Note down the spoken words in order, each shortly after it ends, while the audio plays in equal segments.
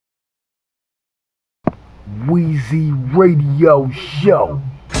Weezy Radio Show.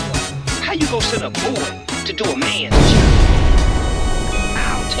 How you gonna send a boy to do a man's job?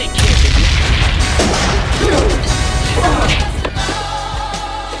 I'll take care of it.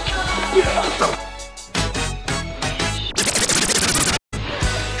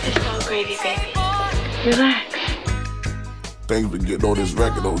 It's all gravy, baby. Relax. Thanks for getting on this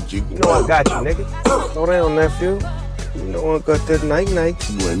record, OG. You know I got you, nigga. Slow down, nephew. You know I got that night.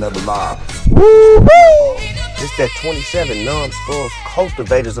 You ain't never lied. Woo-hoo! It's that 27 non-scores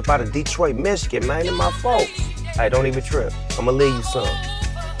cultivators up out of Detroit, Michigan, man. They're my folks. Hey, don't even trip. I'ma leave you some.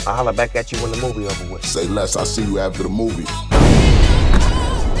 I'll holler back at you when the movie over with. Say less, I'll see you after the movie.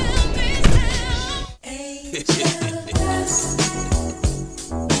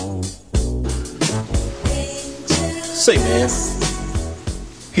 Say, man,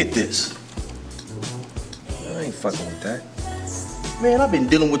 hit this. I ain't fucking with that. Man, I've been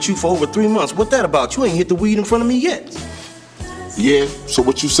dealing with you for over 3 months. What that about? You ain't hit the weed in front of me yet. Yeah, so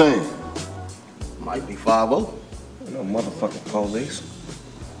what you saying? Might be 5-0. No motherfucking police.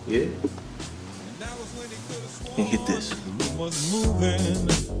 Yeah. And hit this.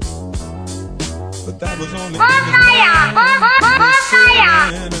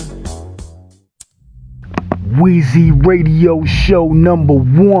 Weezy Radio Show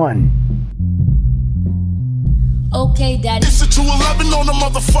 #1. Okay, daddy. It's a 211 on the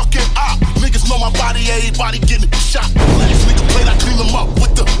motherfucking op. Niggas know my body, everybody getting shot. Last nigga played, I clean him up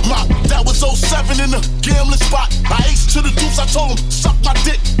with the mop. That was 07 in the gambling spot. I aced to the deuce, I told him, suck my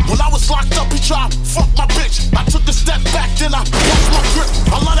dick. When I was locked up, he tried, fuck my bitch. I took a step back, then I lost my grip.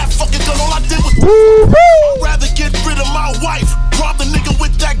 I love that fucking gun, all I did was I'd rather get rid of my wife. Rob the nigga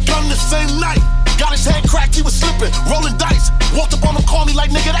with that gun the same night. Got his head cracked, he was slipping, rolling dice. Walked up on him, called me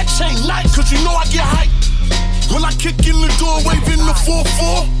like, nigga, that chain nice. Cause you know I get hype. When I kick in the door, waving the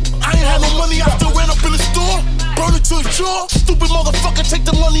 4-4. I ain't had no money, I still ran up in the store. Burn it to a drawer. Stupid motherfucker, take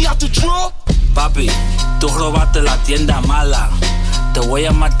the money out the drawer. Papi, tú robaste la tienda mala. Te voy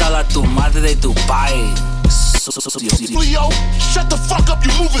a matar a tu madre y tu pai. Leo, shut the fuck up,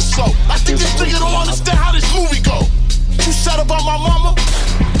 you moving slow. I think this nigga don't understand how this movie go. You said about my mama?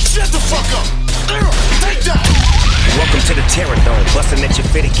 Shut the fuck up. Take that. Welcome to the Terror Dome, busting at your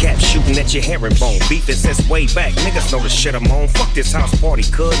fitted cap, shooting at your herringbone. Beefing since way back, niggas know the shit I'm on. Fuck this house party,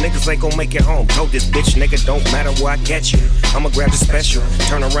 cuz niggas ain't gon' make it home. Told this bitch, nigga, don't matter where I catch you. I'ma grab the special,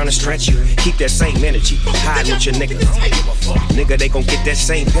 turn around and stretch you. Keep that same energy, hide with your niggas. Nigga, they gon' get that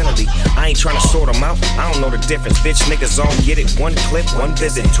same penalty. I ain't tryna sort them out, I don't know the difference. Bitch, niggas all get it, one clip, one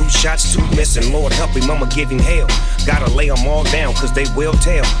visit. 2 shots, 2 missing. Lord help him, I'ma give him hell. Gotta lay them all down, cause they will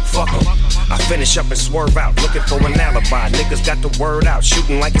tell. Fuck them. I finish up and swerve out, looking for an alibi. Niggas got the word out,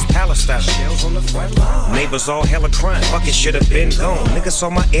 shooting like it's Palestine. Shells on the front line. Neighbors all hella crying, fucking should've been gone. Niggas saw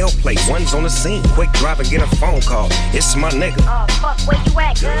my L plate, one's on the scene. Quick drive and get a phone call. It's my nigga. Oh, fuck, where you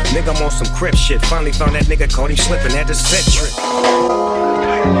at, girl? Nigga, I'm on some crip shit. Finally found that nigga, caught him slipping, had to set trip.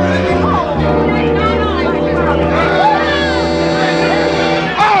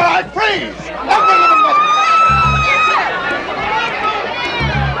 Alright, freeze!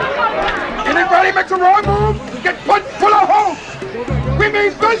 Anybody makes a wrong move, get put full of hope! We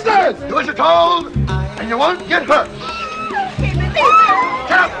mean business! Do as you're told, and you won't get hurt.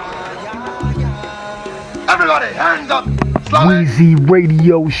 Count! Everybody, hands up! Slowly! Weezy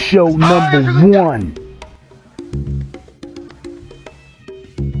Radio Show #1.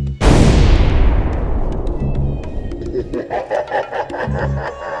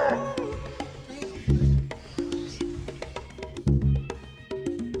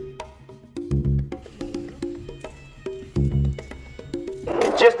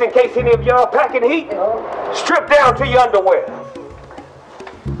 Just in case any of y'all packing heat, strip down to your underwear.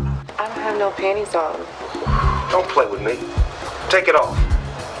 I don't have no panties on. Don't play with me. Take it off.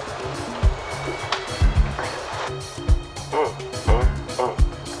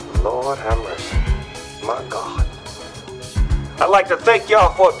 Lord have mercy. My God. I'd like to thank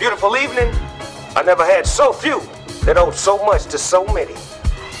y'all for a beautiful evening. I never had so few that owed so much to so many.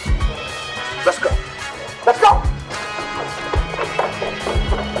 Let's go. Let's go.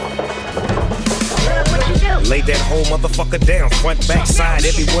 Lay that whole motherfucker down, front, back, side,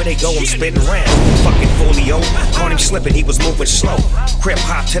 everywhere they go, I'm spitting round. Fucking Folio, caught him slipping, he was moving slow. Crip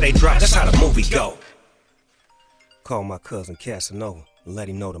hop till they drop, that's how the movie go. Call my cousin Casanova and let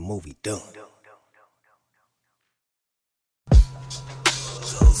him know the movie done.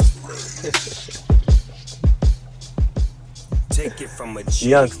 Take it from a G.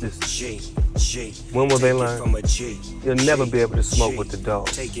 Youngsters, G. When will they learn? You'll never be able to smoke with the dog.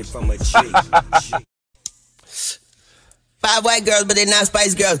 Take it from a G. 5 white girls, but they not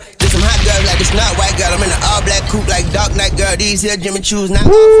Spice Girls. Just some hot girls like it's not white girl. I'm in an all black coupe like Dark Knight girl. These here Jimmy Choos, not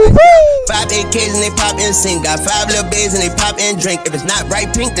all white girl. 5 AKs and they pop in sync. Got 5 little babes and they pop in drink. If it's not bright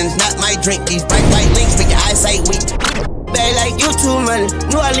pink, then it's not my drink. These bright white links make your eyesight weak. Bad like YouTube money.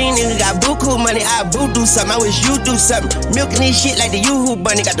 New Orleans nigga got buku money. I boo do something. I wish you do something. Milking this shit like the Yoo-Hoo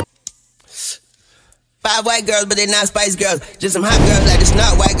bunny. Got the 5 white girls, but they not Spice Girls. Just some hot girls like it's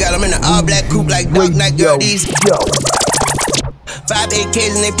not white girl. I'm in an all black coupe like Dark Knight girl. These 5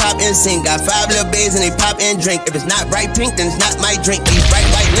 AKs and they pop in sync. Got 5 little babes and they pop in drink. If it's not bright pink, then it's not my drink. These bright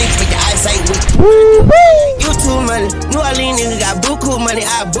white links make your eyesight weak. YouTube money. New Orleans nigga got buku money.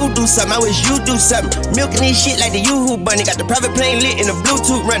 I boo do something. I wish you do something. Milking this shit like the Yoo-Hoo bunny. Got the private plane lit and the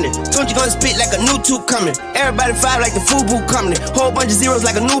Bluetooth running. Don't you gonna spit like a new tube coming. Everybody 5 like the FUBU company. Whole bunch of zeros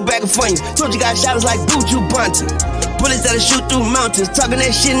like a new bag of funnies. Told you got shadows like Buju Bunty. Bullets that'll shoot through mountains. Talking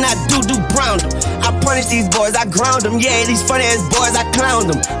that shit, not do brown them. I punish these boys, I ground them. Yeah, these funny ass boys, I clown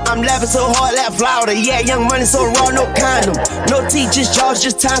them. I'm laughing so hard, laugh louder. Yeah, young money so raw, no condom. No teachers, jaws,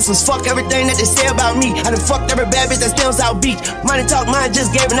 just tonsils. Fuck everything that they say about me. I done fucked every bad bitch that still South Beach. Money talk, mine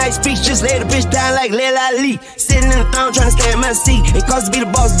just gave a nice speech. Just lay the bitch down like Layla Ali. Sitting in the throne trying to stay in my seat. It costs to be the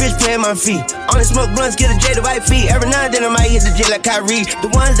boss, bitch playing my feet. Only smoke blunts, get a J to white feet. Every now and then I might hit the J like Kyrie.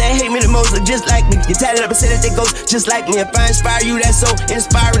 The ones that hate me the most look just like me. Get tatted up and say that they ghost just like me. If I inspire you, that's so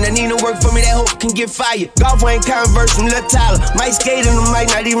inspiring. I need no work for me, that hope can get fired. Golf ain't Converse from Lil Tyler. Might skate and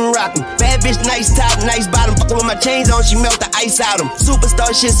might not even rock them. Bad bitch, nice top, nice bottom. Fuckin' with my chains on, she melt the ice out them.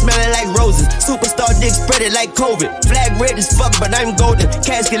 Superstar shit smelling like roses. Superstar dick spread it like COVID. Flag red as fuck, but I'm golden.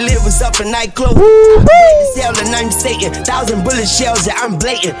 Casket lid was up and night closed. I'm hell and I'm Satan. 1,000 bullet shells, yeah, I'm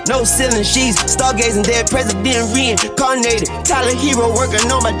blatant. No ceiling sheets, stargazing, dead president reincarnated. Tyler Hero working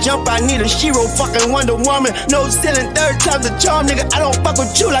on my jump. I need a Shiro, fucking Wonder Woman. No ceiling, third time's a charm, nigga. I don't fuck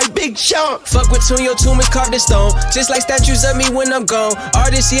with you like Big Sean. Fuck with tomb, your tomb is carved in stone. Just like statues of me when I'm gone.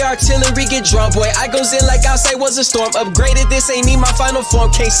 Artists, yeah, artillery get drawn. Boy, I goes in like outside was a storm. Upgraded, this ain't need my final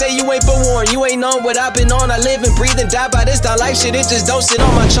form. Can't say you ain't forewarned. You ain't known what I've been on. I live and breathe and die by this down life shit. It just don't sit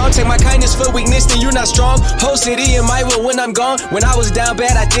on my charm. Take my kindness for weakness, then you not strong. Whole city in my will when I'm gone. When I was down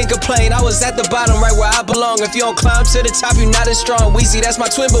bad, I didn't complain. I was at the bottom, right where I belong. If you don't climb to the top, you not as strong. Weezy, that's my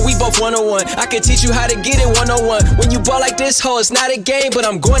twin, but we both 101. I can teach you how to get it 101. When you ball like this, ho, it's not a game, but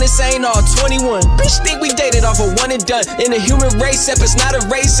I'm going insane all 21. Bitch, think we dated off of one and done. In the human race, if it's not a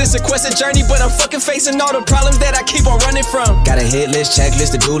race, it's a quest, a journey, but I'm fucking facing all the problems that I keep on running from. Got a hit list,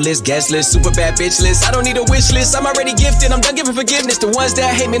 checklist, to-do list, guest list, super bad bitch list. I don't need a wish list, I'm already gifted, I'm done giving forgiveness. The ones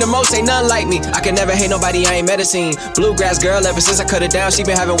that hate me the most ain't none like me. I can never hate nobody, I ain't medicine. Bluegrass girl, ever since I cut it down, she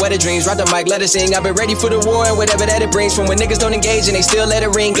been having wetter dreams. Rock the mic, let her sing. I've been ready for the war and whatever that it brings. From when niggas don't engage and they still let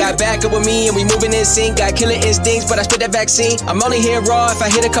it ring. Got back up with me and we moving in sync. Got killer instincts, but I spit that vaccine. I'm only here raw if I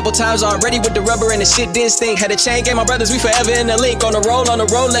hit a couple times already with the rubber and the shit didn't stink. Had a chain gang, my brothers, we forever in the link. On the road,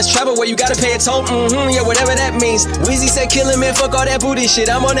 let's travel where you gotta pay a toll. Yeah, whatever that means. Weezy said killing man, fuck all that booty shit.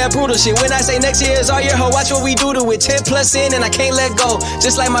 I'm on that brutal shit. When I say next year is all year, ho, watch what we do to it. 10 plus in and I can't let go.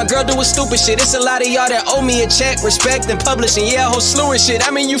 Just like my girl doing stupid shit. It's a lot of y'all that owe me a check, respect and publishing. Yeah, whole slew of shit.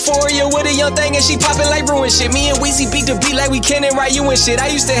 I'm in Euphoria with a young thing and she popping like ruin shit. Me and Weezy beat the beat like we can and write you and shit. I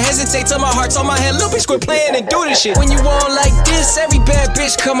used to hesitate till my heart's on my head. Little bitch quit playing and do this shit. When you on like this, every bad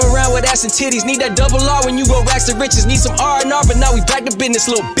bitch come around with ass and titties. Need that double R when you go racks to riches. Need some R&R, but now we back to business,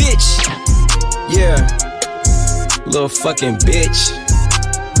 little bitch. Yeah, little fucking bitch.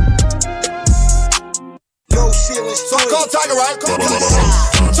 Yo, shit, so I called Tiger, right? Told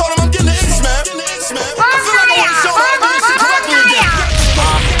him I'm getting the X, man. I feel like I want to show how to do this shit correctly again.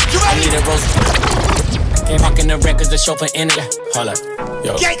 You ready? I need a rose. Can't fucking the records, the chauffeur in it. Hold up.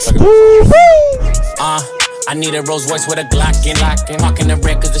 Yo. I need a Rolls Royce with a Glock in it. Walking the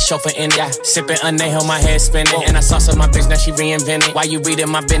red cause the chauffeur in it. Sipping Anejo, my head spinning. And I saw some my bitch, now she reinvented. Why you reading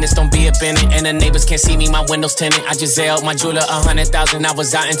my business, don't be a Bennett. And the neighbors can't see me, my windows tinted. I just zailed my jeweler 100,000. I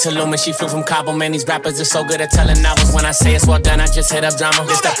was out in Tulum and she flew from Cabo. Man, these rappers are so good at telling novels. When I say it's well done, I just hit up drama.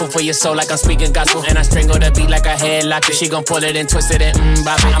 This that food for your soul like I'm speaking gospel. And I strangle the beat like a headlock it. She gon' pull it and twist it and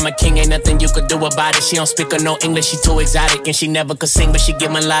bop it. I'm a king, ain't nothing you could do about it. She don't speak or no English, she too exotic. And she never could sing, but she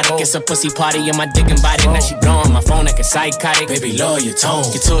get melodic. It's a pussy party in my dick and body. Now she blowing my phone like a psychotic. Baby, lower your tone.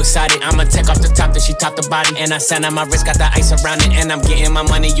 You're too excited. I'ma take off the top, then she top the body. And I sign on my wrist, got the ice around it. And I'm getting my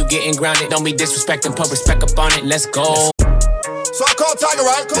money, you getting grounded. Don't be disrespecting, put respect up on it. Let's go. So I called Tiger,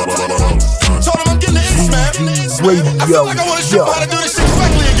 right? Told him I'm getting the X, man. I feel like I want to show how to do this shit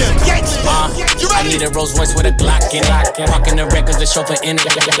correctly again. You ready? I need a Rolls Royce with a Glock in it. Walking the records, the chauffeur in it.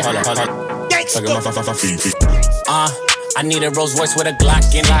 Hold up. I need a Rolls Royce with a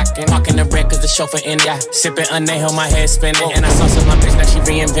Glock in it. Parking the red cause the chauffeur in it. Sipping Anejo, my head spinning. And I saw some my bitch, now she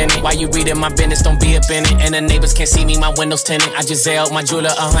reinvented. While you reading my business, don't be up in it. And the neighbors can't see me, my windows tinted. I just zailed my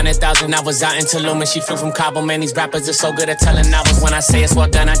jeweler 100,000. I was out in Tulum and she flew from Cabo. Man, these rappers are so good at telling novels. When I say it's well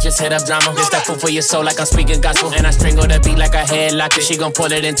done, I just hit up drama. It's that food for your soul like I'm speaking gospel. And I strangle the beat like a headlock. She gon'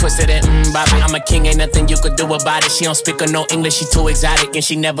 pull it and twist it and bop it. I'm a king, ain't nothing you could do about it. She don't speak or no English, she too exotic. And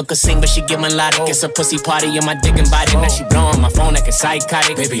she never could sing, but she give melodic. It's a pussy party in my dick and body. Now she blowing my phone like a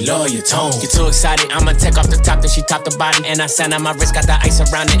psychotic. Baby, lower your tone. You're too excited. I'ma take off the top, then she top the bottom. And I sign on my wrist, got the ice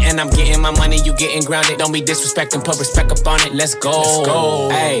around it. And I'm getting my money, you getting grounded. Don't be disrespecting, put respect up on it. Let's go.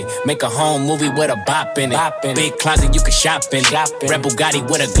 Hey, make a home movie with a bop in it. Big closet, you can shop in it. Red Bugatti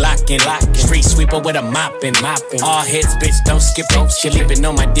with a Glock in it. Street sweeper with a mop in it. All hits, bitch, don't skip it. She leaping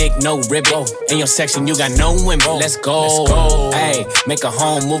on my dick, no ribbon. In your section, you got no women. Let's go. Hey, make a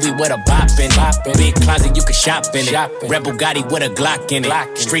home movie with a bop in it. Big closet, you can shop in it. Red Bugatti with a Glock in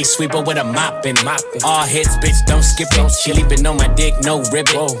it. Street sweeper with a mop in it. All hits, bitch, don't skip it. She leaping on my dick, no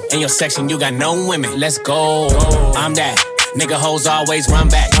ribbon. In your section, you got no women. Let's go. I'm that. Nigga hoes always run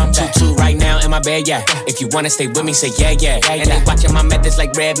back. 2-2 right now in my bed, yeah. If you wanna stay with me, say yeah. And they watching my methods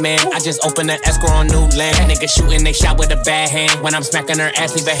like Redman. I just opened an escrow on new land. Nigga shooting, they shot with a bad hand. When I'm smacking her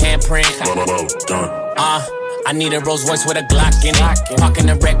ass, leave a handprint. I need a Rolls Royce with a Glock in it. Parking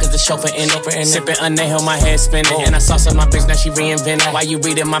the red cause the chauffeur in it. Sipping Anejo, my head spinning. And I saw some my bitch, now she reinvented. While you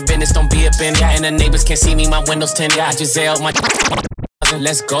reading my business, don't be up in it. And the neighbors can't see me, my windows tinted. I just zailed my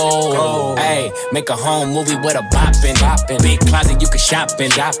let's go. Hey, make a home movie with a bop in it. Big closet, you can shop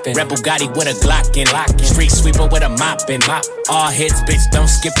in it. Red Bugatti with a Glock in it. Street sweeper with a mop in it. All hits, bitch, don't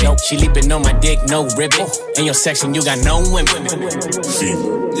skip it. She leaping on my dick, no ribbon. In your section, you got no women.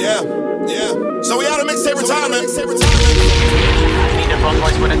 Yeah. So we out of mixtape retirement. I need a Rolls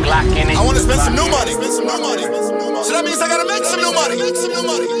Royce with a Glock in it. I wanna spend some new money. So that means I gotta make some new money.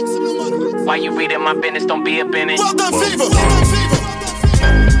 While you reading my business, don't be up in it. Well done, Fever.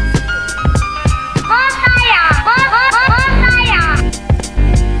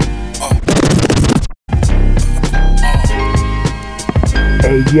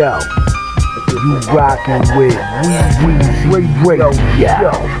 Hey yo, you rockin' with Weezy Radio. I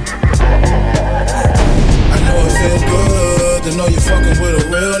know it feel good to know you fucking with a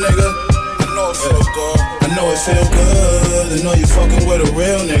real nigga. I know it feel good. I know it feel good to know you fucking with a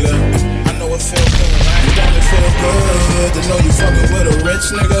real nigga. I know it feel good. Don't it feel good to know you fucking with a rich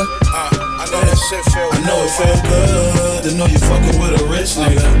nigga? I know that shit feel good. I know it feel good to know you fucking with a rich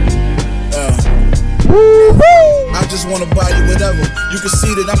nigga. I just wanna buy you whatever. You can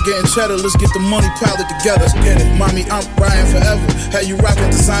see that I'm getting cheddar. Let's get the money piled together. Get it, mommy, I'm Ryan forever. Had you rockin'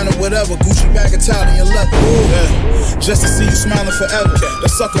 designer, whatever. Gucci bag, Italian leather. Yeah. Just to see you smiling forever.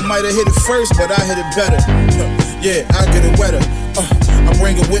 That sucker might've hit it first, but I hit it better. Yeah, I get it wetter. I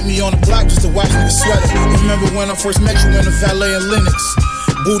bring it with me on the block just to watch niggas sweater. Remember when I first met you in the valet in Linux?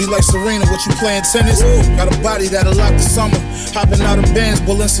 Booty like Serena, what you playing tennis? Got a body that'll lock the summer. Hopping out of bands,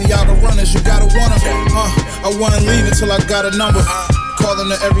 Balenciaga runners, you gotta want 'em. I wouldn't leave until I got a number.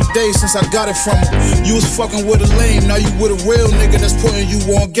 Calling her every day since I got it from her. You was fucking with a lame, now you with a real nigga that's putting you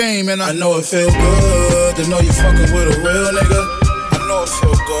on game. And I know it feel good to know you fucking with a real nigga. I know it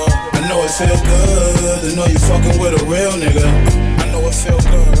feel good. I know it feel good to know you fucking with a real nigga. I know it feel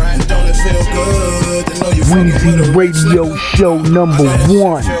good, right? And don't it feel good to know you fucking with a rich Radio nigga? Show number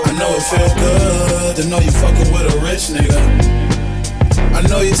 1. I know it feel good to know you fucking with a rich nigga. I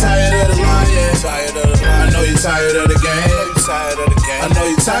know you're tired of the lying. I know you're tired of the game. I know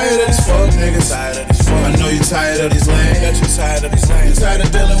you're tired of these fuck niggas. I know you're tired of these lanes. You're tired of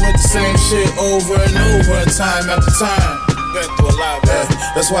dealing with the same shit over and over and time after time. Been through a lot, man.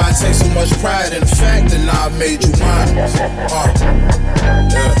 That's why I take so much pride in the fact that now I made you mine.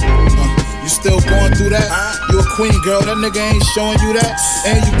 You still going through that? You a queen, girl, that nigga ain't showing you that.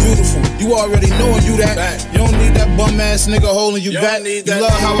 And you beautiful, you already knowing you that. You don't need that bum ass nigga holding you back. You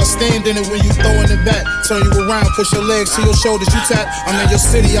love how I stand in it when you throwing it back. Turn you around, push your legs to your shoulders, you tap. I'm in your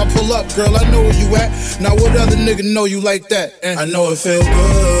city, I pull up, girl, I know where you at. Now what other nigga know you like that? And I know it feel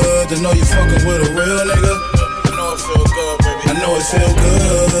good to know you fucking with a real nigga. I know it feel good, baby. I know it feel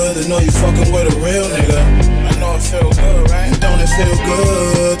good to know you fucking with a real nigga. I know it feel good, right? And don't it feel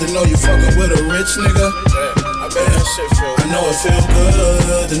good to know you fucking with a rich nigga? Yeah, I bet that shit feel good. I know it feel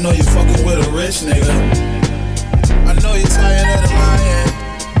good to know you fucking with a rich nigga. I know you're tired of the lying.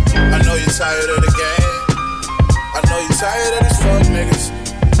 I know you're tired of the game. I know you're tired of these fuck niggas.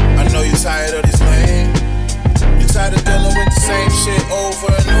 I know you're tired of these lame. You're tired of dealing with the same shit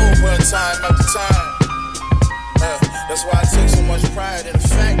over and over and time after time. That's why I take so much pride in the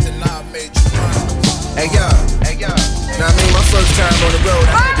fact that now I made you mine. Hey yo, nah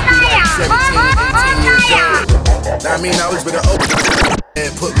I mean, I was with an old and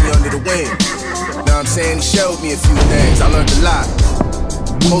put me under the wing. Know what I'm saying? He showed me a few things. I learned a lot.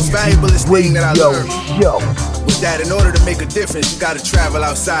 Most valuablest thing that I learned was that in order to make a difference, you gotta travel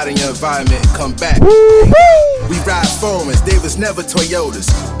outside of your environment and come back. We ride Foremans, they was never Toyotas.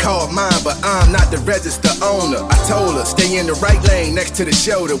 Called mine, but I'm not the register owner. I told her, stay in the right lane next to the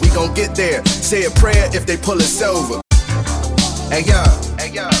shoulder. We gon' get there. Say a prayer if they pull us over. Hey y'all,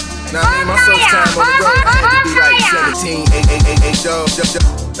 now I mean, my first time on the road, I had to be like 17, 8 dogs.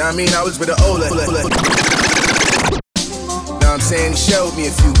 Now I mean, I was with an older. Now I'm saying, he showed me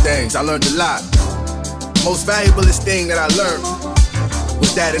a few things. I learned a lot. Most valuablest thing that I learned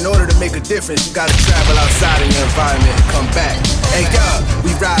was that in order to make a difference, you gotta travel outside of your environment and come back. Hey God,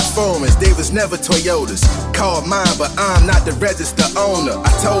 we ride Foremans, they was never Toyotas. Called mine, but I'm not the register owner. I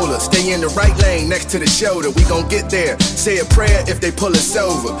told her, stay in the right lane next to the shoulder. We gon' get there. Say a prayer if they pull us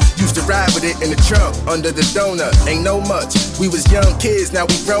over. Used to ride with it in the trunk, under the donut. Ain't no much. We was young kids, now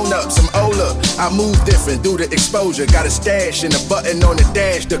we grown up. Some older. I move different due to exposure. Got a stash and a button on the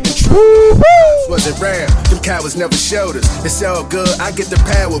dash. The control wasn't rare. Them cowards never showed us. It's all good. I get the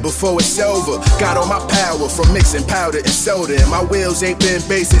power before it's over. Got all my power from mixing powder and soda. And my wheels ain't been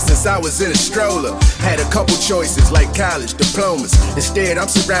basic since I was in a stroller. Had a couple choices like college diplomas. Instead, I'm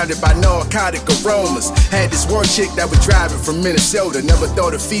surrounded by narcotic aromas. Had this one chick that was driving from Minnesota. Never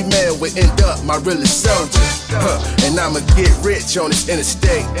thought a female would end up my realest soldier. And I'ma get rich on this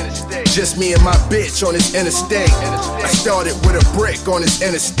interstate. Just me and my bitch on this interstate. I started with a brick on this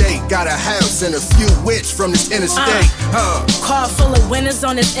interstate. Got a house and a few witch from this interstate. Car full of winners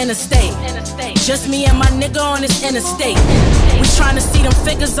on this interstate. Just me and my nigga on this interstate. We tryna see them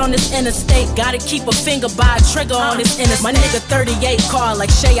figures on this interstate. Gotta keep a finger by a trigger on this interstate. My nigga 38 call like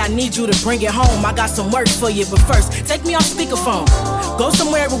Shay, I need you to bring it home. I got some work for you, but first, take me off speakerphone. Go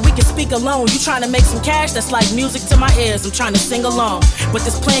somewhere where we can speak alone. You tryna make some cash, that's like music to my ears. I'm tryna sing along, but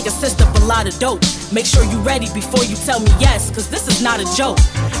this plan consists of a lot of dope. Make sure you ready before you tell me yes, cause this is not a joke.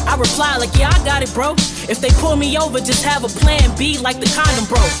 I reply like, yeah, I got it, bro. If they pull me over, just have a plan B like the condom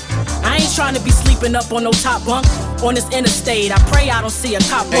broke. I ain't tryna be sleeping up on no top bunk. On this interstate, I pray I don't see a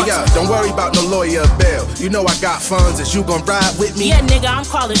cop once. Hey, don't worry about no lawyer bail. You know I got funds. Is you gon' ride with me? Yeah, nigga, I'm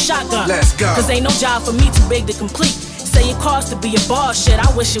calling shotgun. Let's go. Cause ain't no job for me too big to complete. Say it costs to be a boss, shit,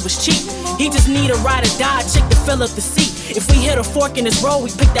 I wish it was cheap. He just need a ride or die chick to fill up the seat. If we hit a fork in this road, we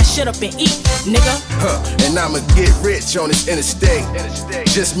pick that shit up and eat, nigga. And I'ma get rich on this interstate.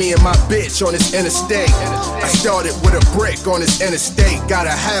 Just me and my bitch on this interstate. I started with a brick on this interstate. Got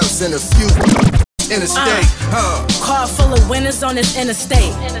a house and a few interstate. Car full of winners on this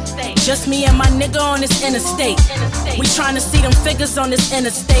interstate. Just me and my nigga on this interstate. We tryna see them figures on this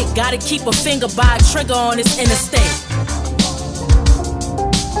interstate. Gotta keep a finger by a trigger on this interstate.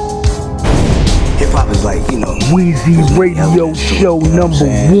 Hip-hop is like, you know, Weezy Radio Show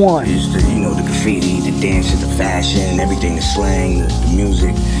 #1. It's the, you know, the graffiti, the dances, the fashion, everything, the slang, the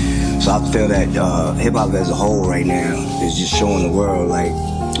music. So I feel that hip-hop as a whole right now is just showing the world, like,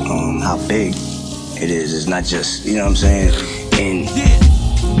 how big it is. It's not just, you know what I'm saying, in,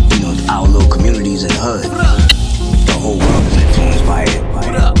 you know, our little communities in the hood. The whole world is influenced by it.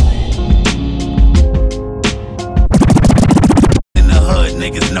 In the hood,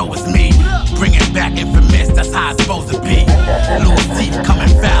 niggas know it's me. Bring it back infamous, that's how it's supposed to be. Louis teeth coming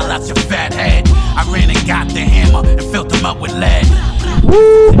foul out your fat head. I ran and got the hammer and filled him up with lead.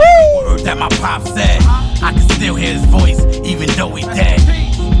 Word that my pop said. I can still hear his voice, even though he dead.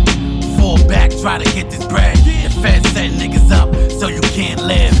 Fall back, try to get this bread. The feds set niggas up, so you can't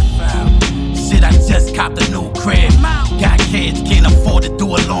live. Shit, I just copped a new crib. Got kids, can't afford to do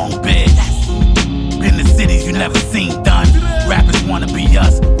a long bid. In the cities you never seen done. Rappers wanna be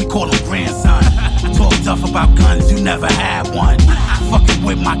us, we call them grandson. Talk tough about guns, you never had one. Fucking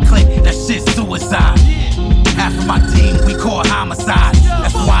with my clique, that shit's suicide. Half of my team, we call homicide.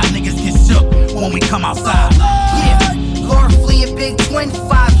 That's why niggas get shook when we come outside. Yeah, Lord Flea a big twin,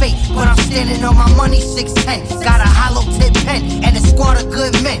 5'8", but I'm standing on my money, 6'10". Got a hollow tip pen and a squad of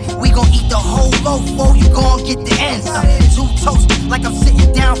good men. We gon' eat the whole loaf, or you gon' get the ends. 2 toasts like I'm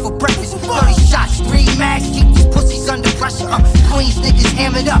sitting down for breakfast. 30 shots, 3 mags, keep these pussies under pressure. Queens niggas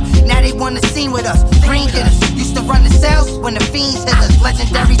hammered up, now they wanna scene with us. Green dinners, used to run the cells when the fiends hit us.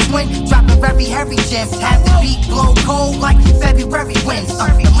 Legendary twin, dropping very heavy gems. Have the beat blow cold like February winds.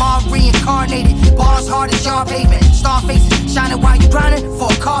 The mob reincarnated, bars hard as yard pavement. Star faces, shining while you grinding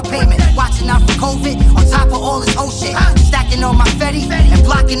for a car payment. Watching out for COVID, on top of all this old shit. Stacking all my fetty and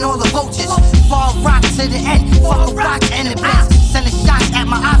blocking all the vultures. Fall rock to the end, fuck a rock and a bench. Sending shots at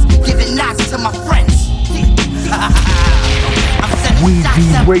my ops, giving knocks to my friends.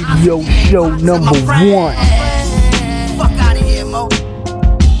 Weezy Radio Show #1.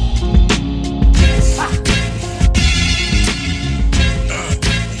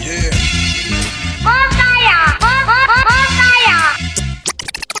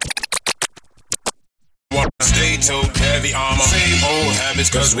 habits,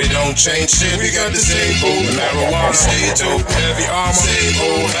 cause we don't change shit. We got the same old marijuana, stay dope, heavy armor. Same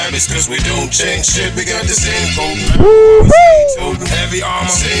old habits, cause we don't change shit. We got the same old marijuana, stay dope, heavy armor.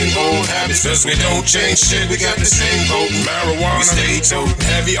 Same old habits, cause we don't change shit. We got the same old marijuana, stay dope,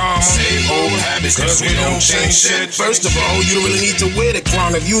 heavy armor. Same old habits, cause we don't change shit. First of all, you don't really need to wear the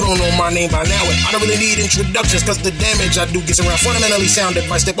crown if you don't know my name by now. And I don't really need introductions, cause the damage I do gets around. Fundamentally sound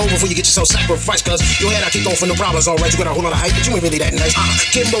advice, step over before you get yourself sacrificed, cause your head I kick off and the problems alright. You got a whole lot of hype, but you ain't really that nice.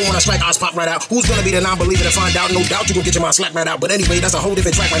 Kimbo when I strike, eyes pop right out. Who's gonna be the non-believer to find out? No doubt you gon' get your mind slapped right out. But anyway, that's a whole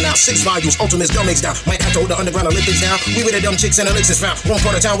different track right now. 6 volumes, ultimates, dumb mix down. Might have to hold the underground Olympics down. We with the dumb chicks and elixirs found. One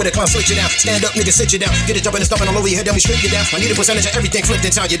part of town where the clown slit you down. Stand up, nigga, sit you down. Get it jumping and stuffing all over your head, then we strip you down. I need a percentage of everything flipped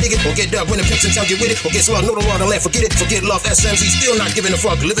in town. You dig it? Or get dug when the pimps in town get with it. Or get slugged, know the law, the land, forget it. Forget love, SMC, still not giving a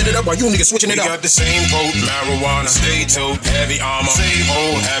fuck. Living it up while you niggas switching it up. We got the same old marijuana, stay dope, heavy armor. Same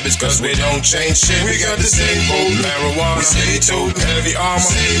old habits, cause we don't change shit. We got the same old marijuana, stay dope, heavy armor.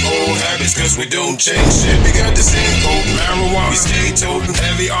 Same old habits, cause we don't change shit. We got the same old marijuana, stay dope,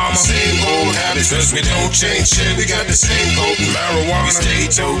 heavy armor. Same old habits, cause we don't change shit. We got the same old marijuana, stay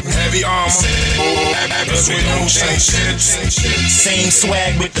dope, heavy armor. Same old habits, cause we don't change shit. Same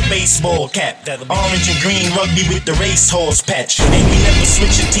swag with the baseball cap, orange and green rugby with the racehorse patch. And we never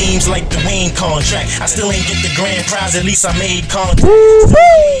switching teams like the Wayne contract. I still ain't get the grand prize, at least I made contact.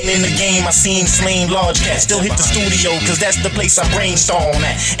 In the game, I seen slain large cats. Still hit the studio, cause that's the place I brainstorm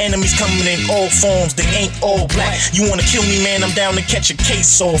at. Enemies coming in all forms, they ain't all black. You wanna kill me, man, I'm down to catch a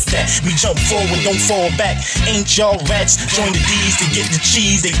case off that. We jump forward, don't fall back. Ain't y'all rats? Join the D's to get the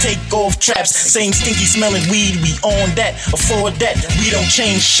cheese, they take off traps. Same stinky smelling weed, we on that. Afford that, we don't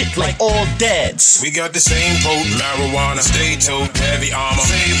change shit like all dads. We got the same old marijuana, stay dope, heavy armor.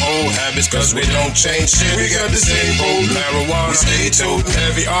 Same old habits, cause we don't change shit. We got the same old marijuana, stay dope,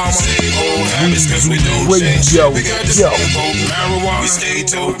 heavy armor. Same old habits, cause we don't change shit. We got the same old marijuana, stay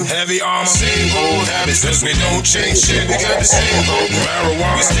dope, heavy armor. Same old habits, cause we don't change shit. We got the same old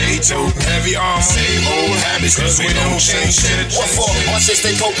marijuana, stay dope, heavy armor. Same old habits, cause we don't change shit. What for? My shit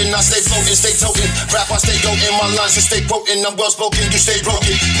stay potent, I stay floating, stay token. Rap, I stay goatin', my lines you stay potent. I'm well spoken, you stay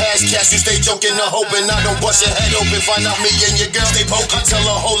broken. Past cast, you stay joking, I'm hoping I don't bust your head open. Find out me and your girl stay poking. Tell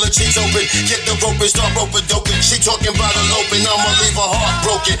her hold her cheeks open. Get the rope and start roping, doping. She talking about eloping, I'ma leave her heart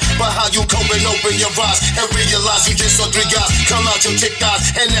broken. But how you coping? Open your eyes and realize you just saw 3 guys come out your kick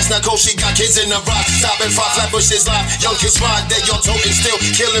eyes. And that's not cool, she got kids in the rock. Stopping 5 flat bushes live. Young kids ride, they all toting still.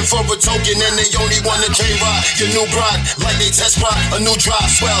 Killing for a token and they only wanna K-ride. Your new bride, like they test ride. A new drive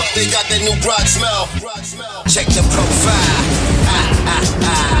swell, they got that new bride smell. Check the profile.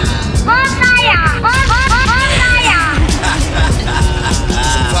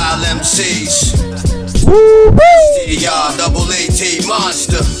 Some wild MCs. STR, double AT,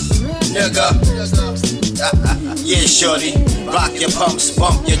 monster. Nigga. Yeah, shorty. Rock your pumps,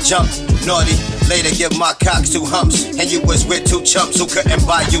 bump your jump. Naughty. Later give my cocks 2 humps. And you was with 2 chumps who couldn't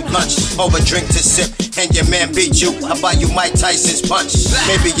buy you lunch. Over drink to sip. And your man beat you. I buy you Mike Tyson's punch.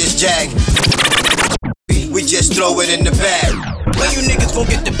 Maybe it's Jag. We just throw it in the bag. Well, you niggas gon'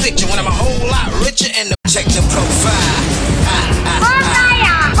 get the picture when I'm a whole lot richer and the check the profile.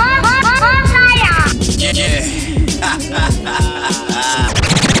 Yeah.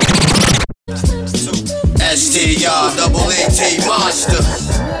 STR, double AT, monster.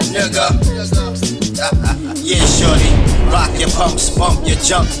 Nigga. Yeah, shorty. Rock your pumps, bump your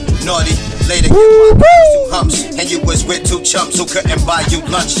jump. Naughty. Later give my cocks 2 humps. And you was with 2 chumps who couldn't buy you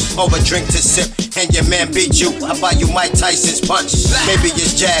lunch. Over drink to sip. And your man beat you. I buy you Mike Tyson's punch. Maybe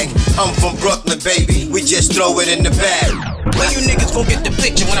it's Jag. I'm from Brooklyn, baby. We just throw it in the bag. Well, you niggas gon' get the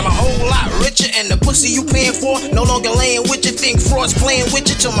picture when I'm a whole lot richer and the pussy you paying for no longer laying with you. Think fraud's playing with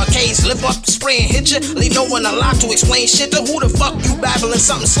you till my case slip up, spray and hit you. Leave no one alive to explain shit to who the fuck you babbling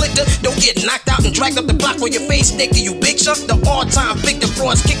something slicker. Don't get knocked out and dragged up the block where your face nigga. You big chuck the all-time victim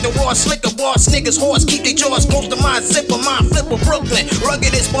frauds, kick the raw slicker boss niggas horse. Keep their jaws close to my zipper, my flipper Brooklyn.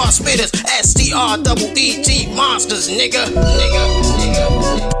 Ruggedest bar spitters, STR, double ET, monsters, nigga.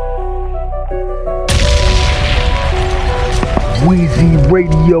 Weezy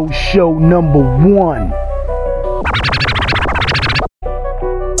Radio Show number 1.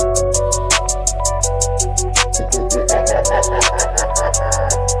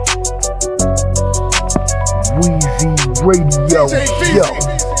 Weezy Radio Show.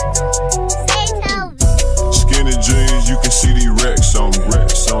 Skinny jeans, you can see these racks on me.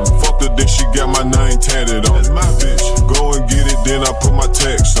 Fuck her, then she got my name tatted on. That's my bitch. Go and get it, then I put my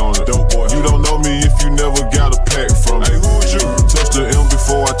tax on it. Dope boy. You don't know me if you never got a pack from me. Hey, who is you? Touch the M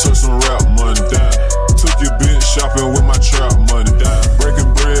before I touch some rap money. Down. Took your bitch shopping with my trap money. Down.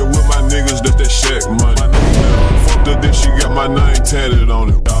 Breaking bread with my niggas, that Shack money. Fuck her, then she got my name tatted on.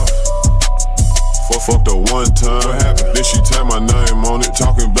 one time. What happened? Then she tapped my name on it,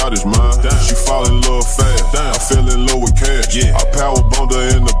 talking about his mind. Damn. She fall in love fast. Damn. I fell in love with cash. Yeah. I power bombed her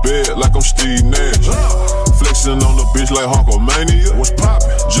in the bed like I'm Steve Nash. Flexing on the bitch like Hulkamania. What's poppin'?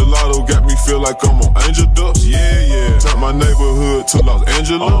 Gelato got me feel like I'm on Angel Dust. Yeah. Turned my neighborhood to Los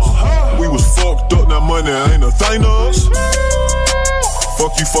Angeles. We was fucked up, now money ain't a thing to us.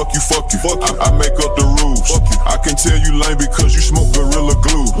 Fuck you, fuck you, fuck you. I make up the rules. I can tell you lame because you smoke Gorilla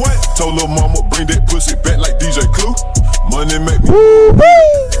Glue. What? Told lil' mama bring that pussy back like DJ Clue. Money make me move.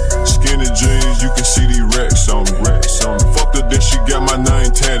 Skinny jeans, you can see these racks on me. Fuck her, then she got my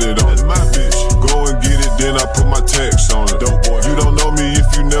name tatted on it. My bitch. Go and get it, then I put my tax on it. Dope boy. You don't know me if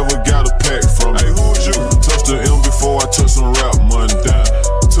you never got a pack from me. Hey, who is you? Touch the M before I touch some rap money. Down.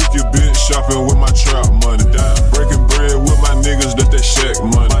 Took your bitch shopping with my trap money. Down. Breaking bread with my niggas, that shack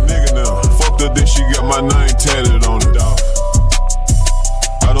money. My nigga now. Fucked her, then she got my name tatted on it, dog.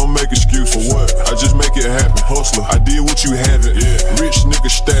 I don't make excuse for what? I just make it happen. Hustler, I did what you haven't. Yeah. Rich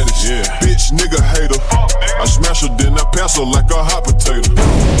nigga status. Yeah. Bitch nigga hater. I smash her, then I pass her like a hot potato.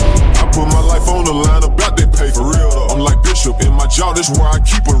 I put my life on the line about that pay. For real though. I'm like Bishop in my jaw, that's where I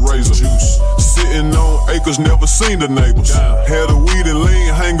keep a razor. Juice. Sitting on acres, never seen the neighbors. Damn. Had a weed and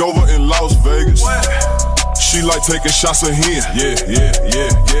lean hangover in Las Vegas. What? She like taking shots of hen. Yeah.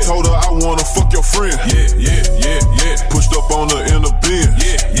 Told her I wanna fuck your friend. Yeah. Pushed up on her in a bin.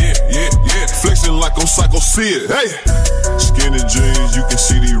 Yeah. Flexing like I'm Psycho Sid. Hey. Skinny jeans, you can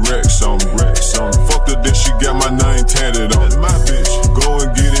see these racks on me. Fuck her, then she got my name tatted on it. My bitch. Go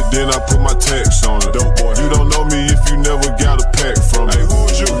and get it, then I put my tax on it. Dope boy. You don't know me if you never got a pack from me. Hey, who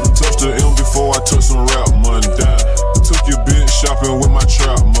is you? Touch the M before I touch some rap money. Down. Took your bitch shopping with my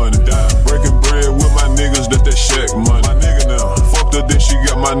trap money. Down. Breaking bread with my niggas, that shack money. My nigga now. Fucked her, then she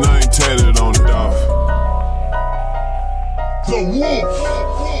got my name tatted on it, dog. The Wolf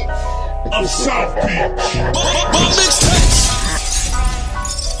of South Beach.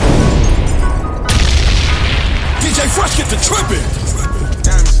 DJ Fresh get the trippin'.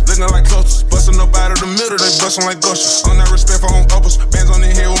 Diamonds, looking like clusters. Bustin' up out of the middle, they bustin' like gushers. On that respect for home uppers. Bands on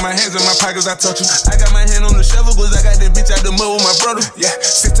their head with my hands in my pockets, I touch them. I got my hand on the shovel, cause I got that bitch out the mud with my brother. Yeah,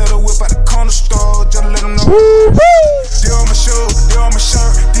 sit to the whip out the corner store, just to let them know. Deal on my shoes, deal on my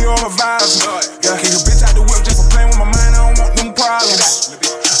shirt, deal on my vibes. Yeah, kick a bitch out the whip just for playing with my mind, I don't want them problems.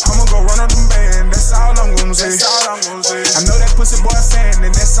 I'ma go run on them band, that's all I'm gonna say. I know that pussy boy fan,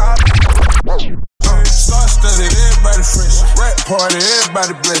 and that's all. Start study, everybody fresh. Rap party,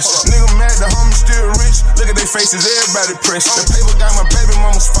 everybody blessed. Nigga mad, the homie still rich. Look at their faces, everybody pressed. The paper got my baby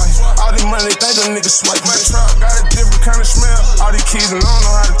mama's fight. All these money, they think them niggas swipe. My truck got a different kind of smell. All these keys and I don't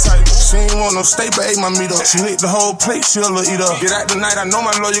know how to type. She ain't want no steak, but ate my meat up. She licked the whole plate, she'll eat up. Get out tonight, I know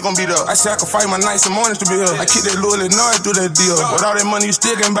my lawyer gon' beat up. I say I can fight my nights and mornings to be here. I kick that Louis Illinois through that deal. With all that money, you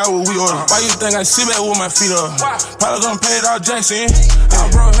still can't buy what we order. Why you think I sit back with my feet up? Probably gonna pay it all Jackson. I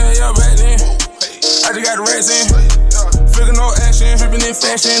broke her up back then. I just got the racks in. Figure no action, drippin' in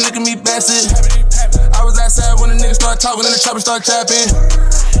fashion, look at me bastard. I was outside when the niggas start talking and the chopper start trapping.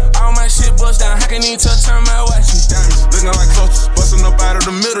 All my shit bust down, I can't even touch turn my watch. Looking like clusters, bustin' up out of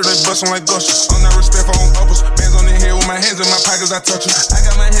the middle, they bustin' like gushers. On that respect for home uppers, bands on their head with my hands in my pockets, I touch them. I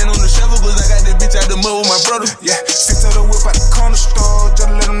got my hand on the shovel, cause I got that bitch out the mud with my brother. Yeah, sit to the whip out the corner store, just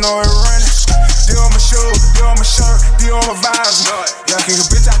to let them know it running. Deal on my shoes, deal on my shirt, deal on my vibes. Yeah, kick a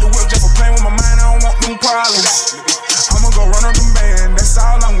bitch out the whip just for playing with my mind, I don't want them problems. I'ma go run on them band, that's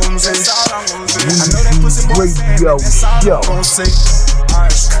all I'm gonna say. I know that pussy boy fan, that's all I'm gonna say.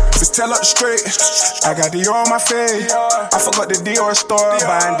 Just tell up straight, I got Dior on my face. I forgot the Dior store,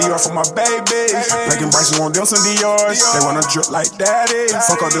 buying Dior for my baby. Like Bryson want them some Diors, they wanna drip like daddy.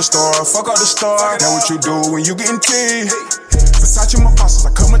 Fuck up the store, that's what you do when you getting tea. Versace my bosses, I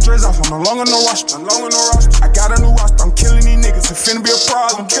cut my dreads off, I'm no longer no roster. I got a new roster, I'm killing these niggas, it finna be a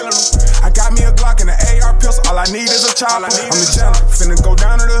problem. I got me a Glock and an AR pistol, all I need is a chopper. I'm the general, finna go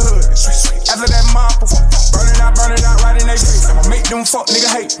down to the hood. After that mop, burn it out, right in their face. I'ma make them fuck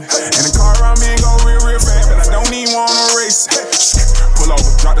nigga hate me. And the car around me ain't go real fast, but I don't even wanna race. Pull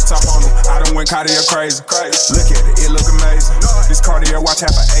over, drop the top on them, I done went Cartier crazy. Look at it, it look amazing. This Cartier watch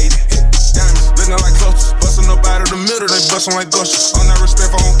half a 80. Diamonds, looking like clusters, bustin' up out of the middle, they bustin' like gushers. On that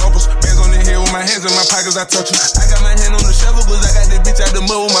respect for home uppers, bands on their head with my hands in my pockets, I touch them. I got my hand on the shovel, cause I got that bitch out the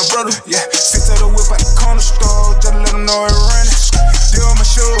mud with my brother. Yeah, sit to the whip out the corner store, just to let them know it running. Deal on my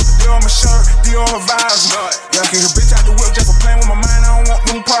shoes, deal on my shirt, deal on my vibes. Yeah, kick a bitch out the whip just for playing with my mind, I don't want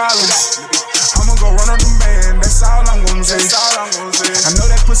them problems. I'ma go run on them band, that's all I'm gonna say. I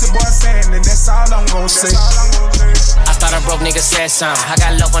know that pussy boy fan, and that's all I'm gonna say. I thought a broke nigga said something. I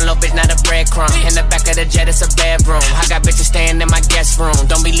got love on little bitch, not a breadcrumb. In the back of the jet, it's a bedroom. I got bitches staying in my guest room.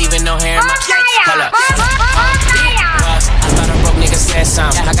 Don't be leaving no hair in my. Hold up. I thought a broke nigga said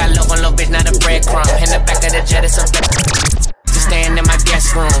something. I got love on little bitch, not a breadcrumb. In the back of the jet, it's a bedroom. Just staying in my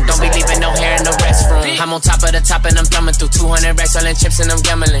guest room. Don't be leaving no hair in the restroom. I'm on top of the top and I'm thumbing through 200 racks, selling chips and I'm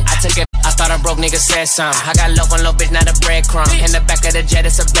gambling. I took it. I thought a broke nigga said something. I got love on little bitch, not a breadcrumb. In the back of the jet,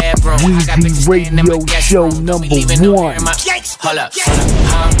 it's a bedroom. I got bitches staying in my guest Show room. number Hold one. up.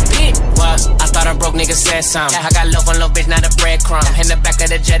 I thought a broke nigga said something. I got love on little bitch, not a breadcrumb. In the back of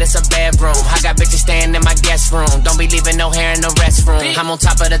the jet, it's a bedroom. I got bitches staying in my guest room. Don't be leaving no hair in the restroom. I'm on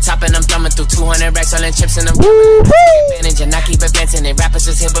top of the top and I'm thumbing through 200 racks, selling chips and I'm advantage and I keep advancing it. Rappers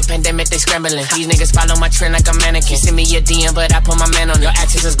is here, but pandemic they scrambling. These niggas follow my trend like a mannequin. Send me a DM, but I put my man on. Your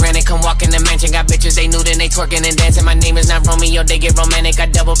access is granted. Come walk in the mansion. Got bitches they knew, then they twerking and dancing. My name is not Romeo, they get romantic. I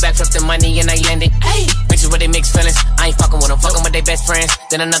double back, flip the money and I land it. Hey, bitches with they mixed feelings. I ain't fucking with them, fucking with they best friends.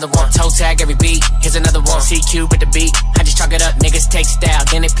 Then another one, toe tag every beat. Here's another one, CQ with the beat. I just chalk it up, niggas take style,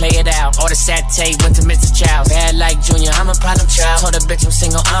 then they play it out. Order satay, went to Mr. Childs. Bad like Junior, I'm a problem child. Told a bitch I'm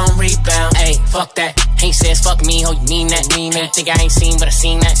single, I don't rebound. Hey, fuck that. Ain't says fuck me, ho, you mean that? Think I ain't seen, but I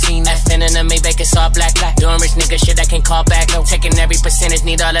seen that. Fin in the Maybach, it's all black. Doing rich nigga shit I can't call back. No, taking every percentage,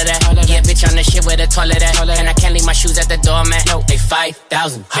 need all of that. Yeah, bitch on the shit with a toilet at. And I can't leave my shoes at the door, man. No, they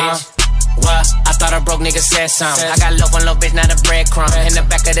 5,000, bitch. What? I thought a broke nigga said something. I got love on little bitch, not a breadcrumb. In the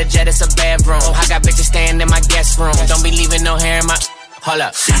back of the jet, it's a bedroom. I got bitches staying in my guest room. Don't be leaving no hair in my. Hold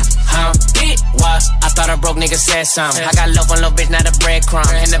up. What? I thought a broke nigga said something. I got love on little bitch, not a breadcrumb.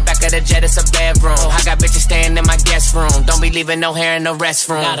 In the back of the jet, it's a bedroom. I got bitches staying in my guest room. Don't be leaving no hair in the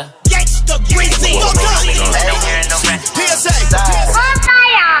restroom. Gangsta Greasy. PSA.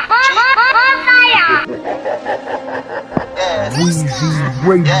 Weezy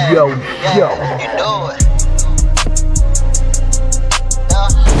Radio Show. You know it.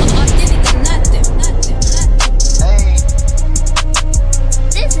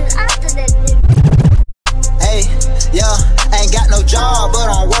 Ain't got no job, but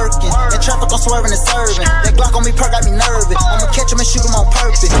I'm working. In traffic, I'm swerving and serving. That Glock on me perk got me nervous. I'ma catch him and shoot him on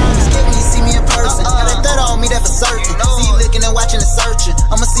purpose. It's good when you see me in person. Got that third on me, that for certain. See you looking and watching and searching.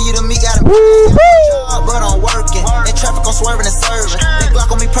 I'ma see you to me, got a job, but I'm working. In traffic, I'm swerving and serving. That Glock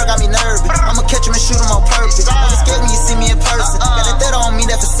on me perk got me nervous. I'ma catch him and shoot him on purpose. It's good when you see me in person. Got that third on me,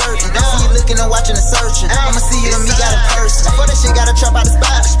 that for certain. See you looking and watching and searching. I'ma see you to me, got in person. For that shit, gotta trap out the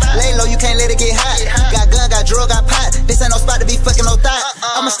spot. Lay low, you can't let it get hot. Got gun, got drug, got pot. This ain't no spot to be fucking no thought.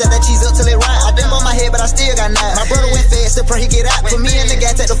 I'ma step that cheese up till it ride. I done on my head, but I still got knives. My brother went fed, still pray he get out. Put me in the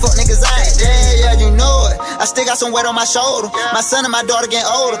gas, take the fuck niggas out. Yeah, you know it. I still got some weight on my shoulder. My son and my daughter getting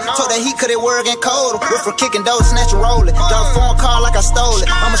older. Told that he could it work getting colder. Went for kicking doors, snatch and roll it. Drop a phone call like I stole it.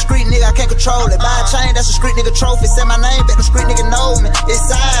 I'm a street nigga, I can't control it. Buy a chain, that's a street nigga trophy. Say my name, bet the street nigga know me. It's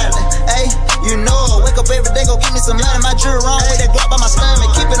silent, hey, you know it. Wake up every day, go give me some money. My jewelry wrong with that Glock by my stomach.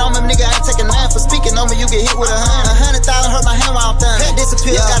 Keep it on me, nigga, I ain't taking none. For speaking on me, you get hit with 100,000 hurt my hand while I'm done. That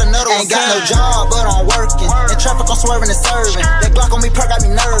disappear, got another one. Ain't got no job, but I'm working. In traffic, I'm swerving and serving. That Glock on me perk got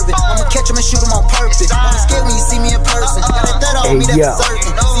me nervous. I'ma catch him and shoot him on purpose. I'm scared when you see me in person. Got that third on me, that's for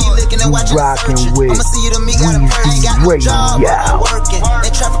certain. See you looking and watching and searching. I'ma see you to me, got a perk. Ain't got no job, but I'm working.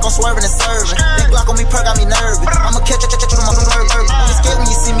 In traffic, I'm swerving and serving. That Glock on me perk got me nervous. I'ma catch him on purpose. I'm scared when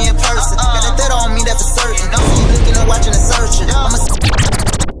you see me in person. Got that third on me, that's for certain. See you looking and watching and searching. I'ma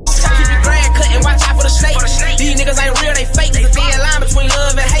keep your grand cut and watch out for the snake. These niggas ain't real, they fake. There's a thin line between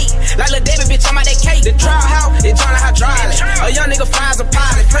love and hate. Like Lil David, bitch, I'm out that cake. The trial house, it's John hydraulic. A young nigga flies a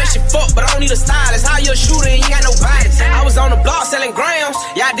pilot. Fresh and fuck, but I don't need a stylist. How you a shooter and you got no body? I was on the block selling grams.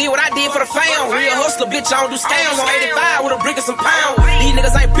 Yeah, I did what I did for the fam. Real hustler, bitch, I don't do scams. On 85 with a brick and some pounds. These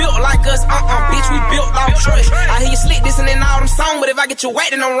niggas ain't built like us. Bitch, we built off trust. I hear you slick this and then all them songs, but if I get you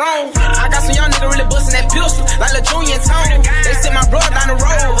whacked, then I'm wrong. I got some young nigga really busting that pistol, like Lil Junior and Tone. They sent my brother down the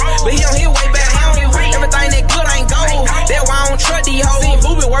road, but he on his way back home. Everything that good ain't gold. That's why I don't trust these hoes. Seen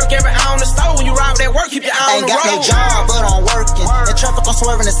Booby work every hour on the stove. When you ride with that work, keep your eye on the road. Ain't got no job, but I'm working. In traffic, I'm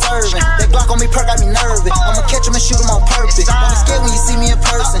swerving and serving. That Glock on me perk got me nervous. I'ma catch him and shoot him on purpose. I'm scared when you see me in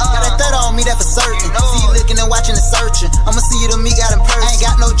person. Got that third on me, that for certain. See you looking and watching and searching. I'ma see you to me, got in person. Ain't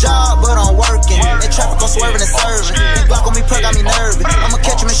got no job, but I'm working. In traffic, I'm swerving and serving. That Glock on me perk got me nervous. I'ma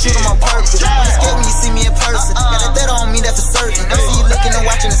catch him and shoot him on purpose. I'm scared when you see me in person. Got that third on me, that for certain. See you looking and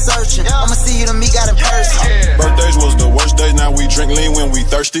watching and searching. I'ma see you to me, got in person. Birthdays was the worst days, now we drink lean when we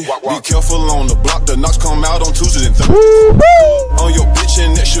thirsty. Be careful on the block, the knocks come out on Tuesdays and Thursdays. On your bitch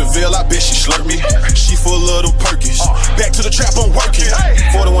in that Chevelle, I bet she slurp me. She full of them Perkins. Back to the trap, I'm working.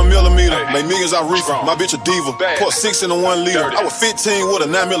 41mm, make millions out reefer. My bitch a diva. Put 6 in a 1 liter. I was 15 with a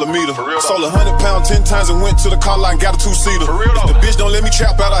 9mm. Sold 100 pounds 10 times and went to the car lot and got a 2-seater. The bitch don't let me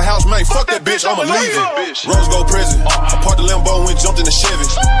trap out her house, man. Fuck that bitch, I'ma leave it. Rose gold present. I parked the Lambo and jumped in the Chevy.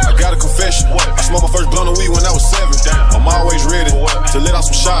 I got a confession. I smoked my first blunt of weed when I was 7. I'm always ready to let out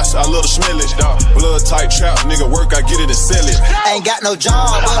some shots. I love to smell it. Blood tight trap, nigga work, I get it and sell it. Ain't got no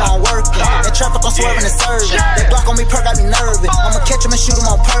job, but I'm working. That traffic I'm swerving and serving. That block on me perk got me nervous. I'ma catch him and shoot him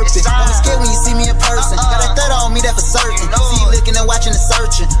on purpose. Don't be scared when you see me in person. Got that 30 on me, that for certain. See you looking and watching and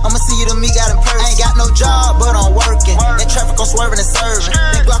searching. I'ma see you to me, got in person. Ain't got no job, but I'm working. That traffic I'm swerving and serving.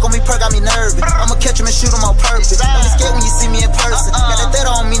 That block on me perk got me nervous. I'ma catch him and shoot him on purpose. Don't be scared when you see me in person. Got that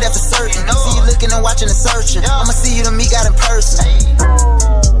 30 on me, that for certain. See you looking and watching and searching. I'ma see you to me, got in person.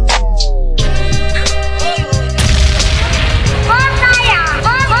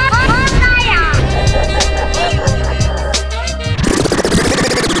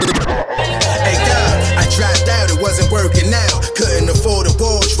 Wasn't working out, couldn't afford a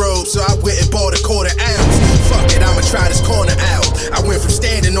wardrobe, so I went and bought a quarter ounce. Fuck it, I'ma try this corner out. I went from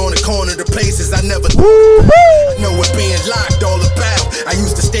standing on the corner to places I never thought about. I know what being locked all about. I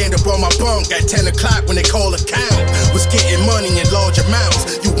used to stand up on my bunk at 10 o'clock when they call a count. Was getting money in large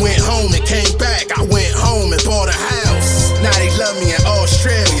amounts. You went home and came back. I went home and bought a house. Now they love me in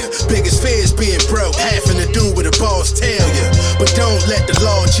Australia. Biggest fear is being broke, having to do what the boss tell you. But don't let the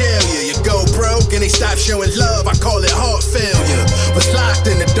law jail you. You go broke and they stop showing love. I call it heart failure. Was locked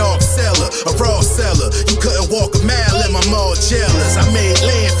in the dark cellar, a raw cellar. You couldn't walk a mile in my mall jealous. I made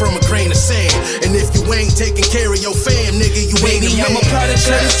land from a grain of sand. And if you ain't taking care of your fam, nigga, you ain't a man. I'm a product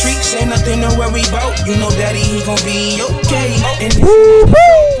of the streets, ain't nothing to worry about. You know daddy, he gon' be okay. And if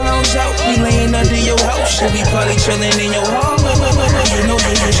pounds out, we laying under your house. Should be probably chillin' in your home. You know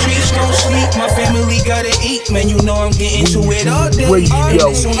that the streets don't sleep. My family gotta eat, man. You know I'm getting to it all day.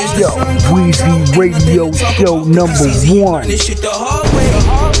 Radio Show, Weezy Radio Show #1. This shit the hard way.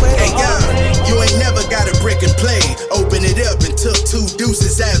 Hey, you ain't never got a brick and play. Open it up and took 2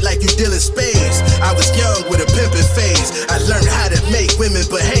 deuces out like you dealing spades. I was young with a pimpin' phase. I learned how to make women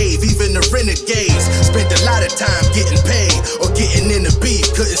behave, even the renegades. Spent a lot of time getting paid or getting in the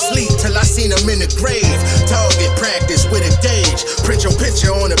beef. Couldn't sleep till I seen them in the grave. Target practice with a gauge. Print your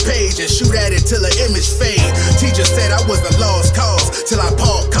picture on a page and shoot at it till the image fade. Teacher said I was a lost cause till I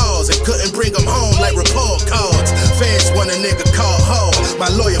parked cars and couldn't bring them home like report cards. Fans want a nigga called hard. My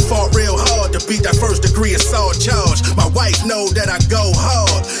lawyer fought real hard to beat that first degree assault charge. My wife know that I go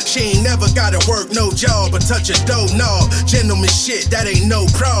hard. She ain't never gotta work no job but touch a doorknob. Gentleman shit, that ain't no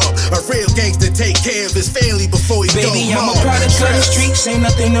problem. A real gangster take care of his family before he go home. Baby, I'm a product of the streets, ain't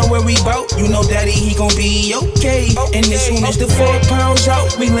nothing to worry about. You know daddy, he gon' be okay. And as soon as the 4 pounds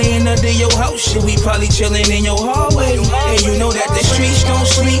out, we laying under your house. Shit, we probably chillin' in your hallway. And you know that the streets don't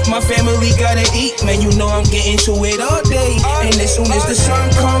sleep. My family gotta eat, man. You know I'm getting to it all day. And as soon as the sun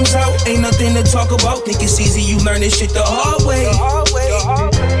comes out, ain't nothing to talk about. Think it's easy, you learn this shit the hard way.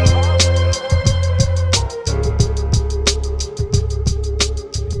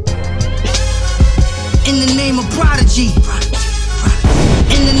 In the name of Prodigy.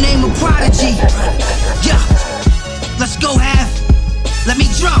 In the name of Prodigy. Yeah. Let's go half. Let me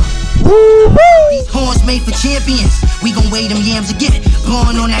drum. These horns made for champions. We gon' weigh them yams again.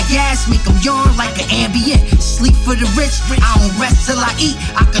 Blowing on that gas, make them yawn like an ambient. Sleep for the rich, I don't rest till I eat.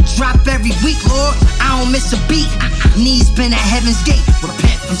 I could drop every week, Lord, I don't miss a beat. Knees been at heaven's gate,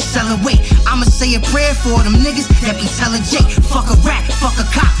 repent from selling weight. I'ma say a prayer for them niggas that be telling Jake. Fuck a rat, fuck a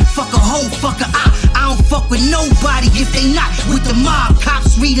cop, fuck a hoe, fuck a op. I don't fuck with nobody if they not with the mob.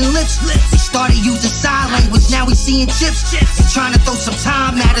 Cops reading lips, they started using sign language, now we seeing chips. They trying to throw some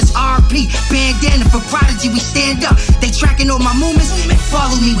time at us, RP, bandana for Prodigy, we stand up. They tracking all my movements,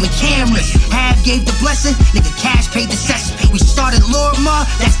 follow me with cameras. Half gave the blessing, nigga cash paid the session. We started Lord Ma,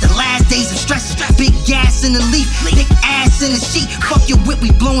 that's the last days of stress. Big gas in the leaf, thick ass in the sheet. Fuck your whip,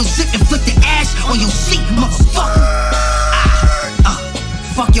 we blowing zip and flip the ash on your seat, motherfucker.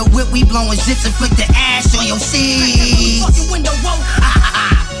 Fuck your whip, we blowing zips and flick the ash on your seat. Fucking window, whoa.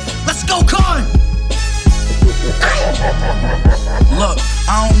 Let's go, Con. Look,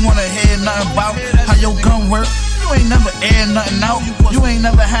 I don't wanna hear nothing about how your gun work. You ain't never air nothing out. You ain't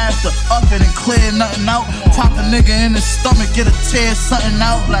never had to up it and clear nothing out. Pop a nigga in his stomach get a tear, something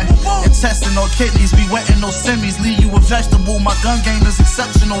out like intestine or kidneys. Be wetting no semis, leave you a vegetable. My gun game is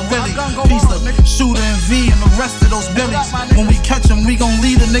exceptional, really. Piece of Shooter and V and the rest of those billies. When we catch him, we gon'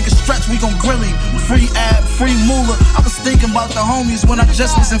 lead a nigga stretch, we gon' grill him. Free ab, free moolah. I was thinking about the homies when I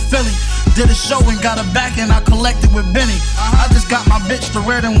just was in Philly. Did a show and got a back and I collected with Benny. I just got my bitch the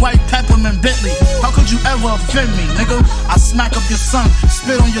red and white peppermint Bentley. How could you ever offend me, nigga? I smack up your son,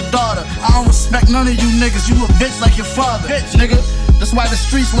 spit on your daughter. I don't respect none of you niggas, you a bitch like your father, nigga. That's why the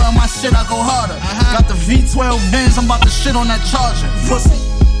streets love my shit, I go harder. Got the V12 Benz, I'm about to shit on that Charger. Pussy.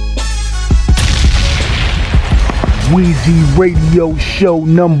 Weezy Radio Show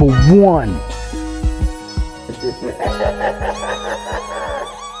number 1.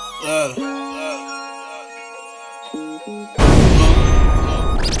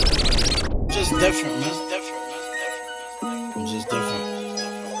 Just different, man. I'm just different.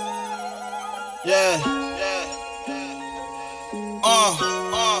 Yeah.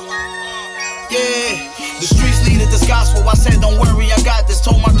 The streets needed this gospel. I said, don't worry, I got this.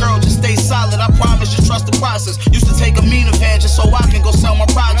 Told my girl, just stay solid. I promise you, trust the process. Used to take a mean advantage just so I can go sell my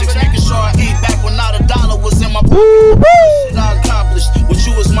projects. Making sure I ate back when not a dollar was in my pocket. Shit I accomplished, what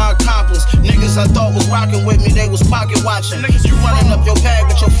you was my accomplice. Niggas I thought was rocking with me, they was pocket watching. You running up your bag,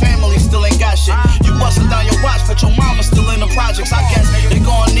 but your family still ain't got shit. You busting down your watch, but your mama still in the projects. I guess they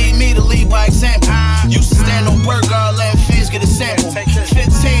gon' need me to lead by example. Used to stand on burger, letting fans get a sample.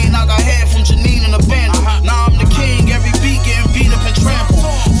 15, I got head from Janine and the band. Now I'm the king, every beat getting beat up and trampled.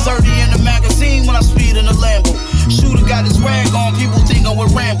 30 in the magazine when I speed in the Lambo. Shooter got his rag on, people think I'm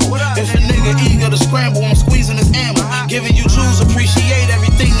with Rambo. If a nigga eager to scramble, I'm squeezing his ammo. Giving you jewels, appreciate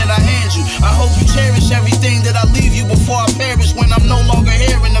everything that I hand you. I hope you cherish everything that I leave you before I perish. When I'm no longer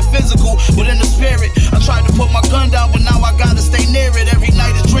here in the physical, but in the spirit. I tried to put my gun down, but now I gotta stay near it. Every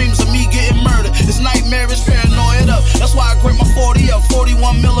night is dreams of me getting murdered. It's nightmarish, paranoid up. That's why I grip my 40 up.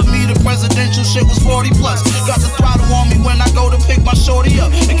 41mm presidential shit was 40 plus. Got the throttle on me when I go to pick my shorty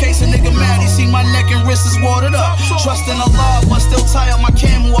up. In case a nigga mad, he see my neck and wrist is watered up. Trusting Allah, but still tie up my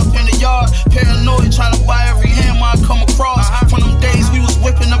camel up in the yard. Paranoid, trying to buy every hammer I come across. From them days we was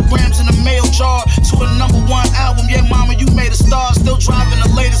whipping up grams in the mail jar to a #1 album. Yeah, mama, you made a star. Still driving the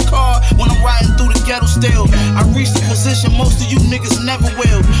latest car when I'm riding through the ghetto still. I reached the position most of you niggas never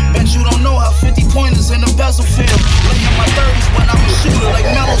will. Bet you don't know how 50 pointers in the bezel feel. Late in my 30s, but I'm a shooter like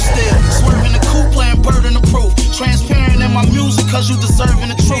Mellow still. Swerving the coupe, playing burden of proof. Transparent in my music, cause you deserving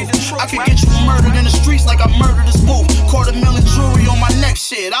the truth. I could get you murdered in the streets like I murdered this booth. $250,000 jewelry on my neck,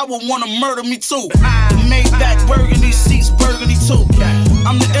 shit, I would wanna murder me too. The Maybach burgundy seats, burgundy too.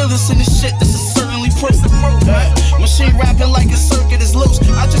 I'm the illest in this shit, this is certainly proof. Machine rapping like a circuit is loose.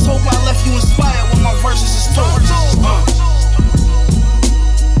 I just hope I left you inspired when my verses is too.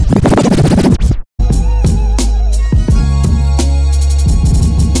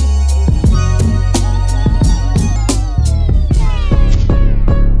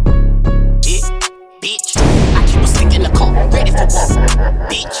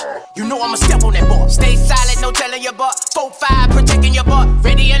 You know I'ma step on that ball. Stay silent, no telling your butt. 4-5, protecting your butt.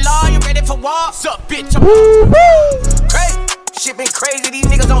 Ready and law, you ready for war? Sup, bitch, I'm crazy. Shit been crazy, these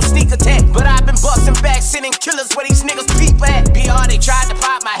niggas don't sneak attack. But I've been busting back, sending killers where these niggas peep at. BR, they tried to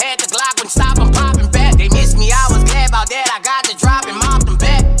pop my head, the Glock wouldn't stop them popping back. They missed me, I was glad about that. I got the drop and mopped them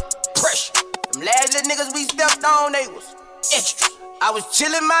back. Pressure. Them last little niggas we stepped on, they was extra. I was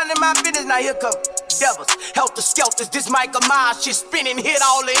chillin', minding my business, now here come devils. Helter skelters, this Michael Myers shit spinning, hit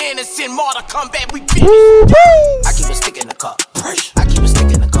all the innocent martyr, come back, we beat it. I keep a stick in the car, brush. I keep a stick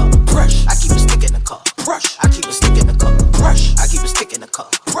in the car, brush. I keep a stick in the car, brush. I keep a stick in the car, brush. I keep a stick in the car,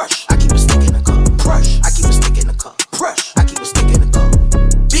 brush. I keep a stick in the car, brush. I keep a stick in the car, brush. I keep a stick in the car,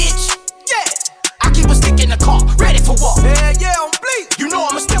 bitch. Yeah, I keep a stick in the car, ready for war. Yeah, on bleed. You know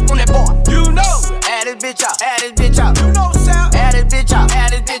I'ma step on that bar. You know, add this bitch out, add this bitch out. You know, sound. Add this bitch out, add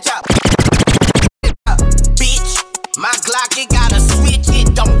this bitch out. Bitch, my Glock, it got a switch,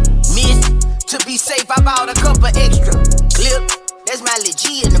 it don't miss. To be safe, I bought a couple extra clips. That's my little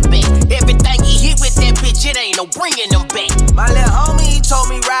G in the back. Everything he hit with that bitch, it ain't no bringing them back. My little homie, he told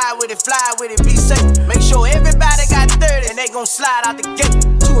me ride with it, fly with it, be safe. Make sure everybody got 30 and they gon' slide out the gate.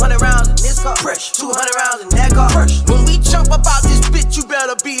 200 rounds in this car, fresh. 200 rounds in that car, fresh. When we jump about this bitch, you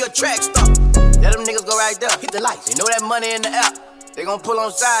better be a track star. Let them niggas go right there, hit the lights. They know that money in the app. They gon' pull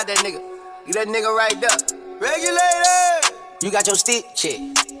on side that nigga. Get that nigga right there. Regulator! You got your stick, check.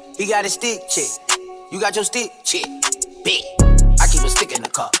 He got his stick, check. You got your stick, check. Big. I keep a stick in the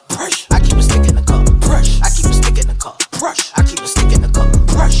car. Brush. I keep a stick in the car. Brush. I keep a stick in the car. Brush. I keep a stick in the car.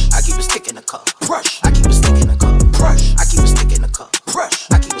 Brush. I keep a stick in the car. Brush. I keep a stick in the car. Brush. I keep a stick in the car.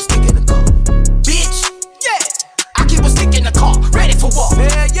 Brush. I keep a stick in the car. Bitch. Yeah. I keep a stick in the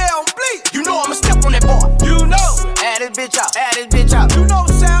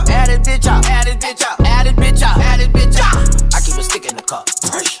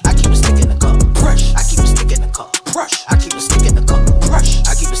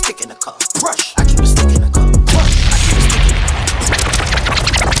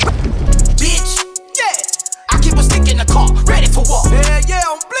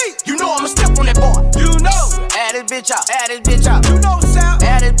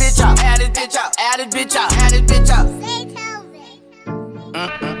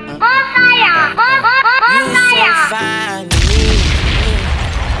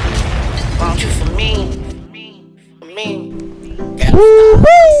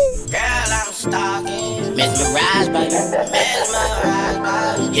Mesmerized by you, mesmerized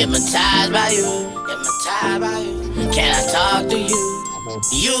by you, hypnotized by you, hypnotized by you. Can I talk to you?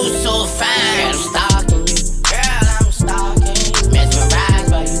 You so fine, I'm stalking you, girl, I'm stalking.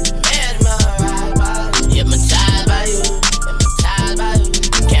 Mesmerized by you, mesmerized by you, hypnotized by you, hypnotized by you.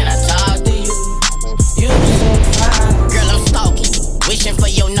 Can I talk to you? You so fine, girl, I'm stalking you, wishing for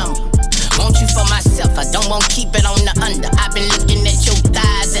your number. Want you for myself, I don't want keep it on the under. I've been looking at your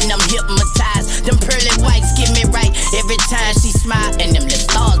thighs and I'm hypnotized. Them pearly whites get me right every time she smile. And them little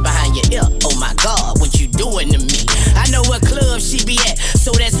stars behind your ear, oh my God, what you doing to me? I know what club she be at,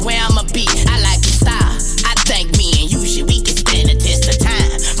 so that's where I'ma be. I like your style, I think me and you should, we can stand the test of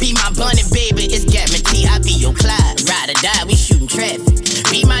time. Be my bunny baby, it's guaranteed, I be your Clyde. Ride or die, we shooting traffic.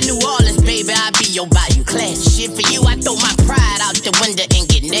 Be my New Orleans baby, I be your Bayou class. Shit for you, I throw my pride out the window and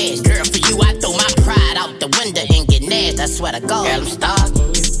get nasty. Girl, for you, I throw my pride out the window and get nasty. I swear to God, girl, I'm stalking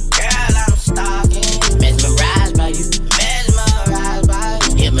you. Girl, I'm stalking. Mesmerized by you, mesmerized by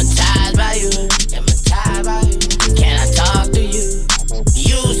you, hypnotized by you, hypnotized by you. Can I talk to you?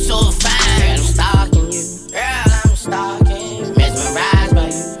 You so fine, girl, I'm stalking you. Girl, I'm stalking. Mesmerized by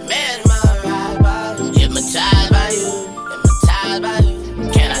you, mesmerized by you, hypnotized by you, hypnotized by you.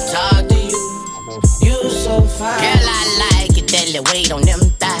 Can I talk to you? You so fine. Girl, I like it, that little weight on them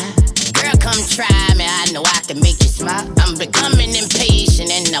thighs. Girl, come try me, I know I can make you smile. I'm becoming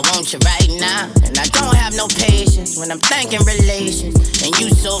impatient and I want you right now. And I don't have no patience when I'm thinking relations. And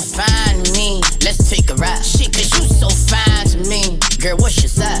you so fine to me, let's take a ride. Shit, cause you so fine to me. Girl, what's your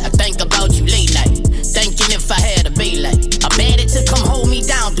side? I think about you late night, thinking if I had a bay light. I bet it to come hold me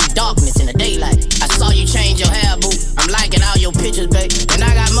down through darkness in the daylight. I saw you change your hair, boo. I'm liking all your pictures, babe. And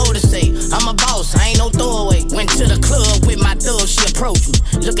I got more to say. I'm a boss, I ain't no throwaway. Went to the club with my thug, she approached me,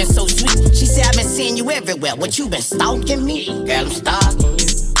 looking so sweet. She said, I've been seeing you everywhere. What, you been stalking me? Girl, I'm stalking you.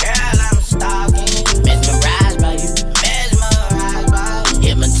 Girl, I'm stalking you. Mesmerized by you, mesmerized by you,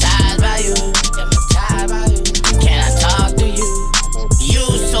 hypnotized by you, hypnotized by you. Can I talk to you? You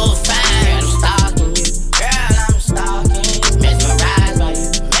so fine, girl, I'm stalking you. Girl, I'm stalking. Mesmerized by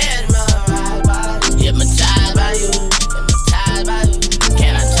you, mesmerized by you, hypnotized by you, hypnotized by you.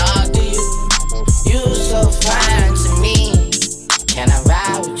 Can I talk to you? You so fine to me. Can I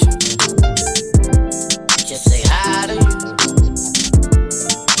ride with you? Just say hi to you.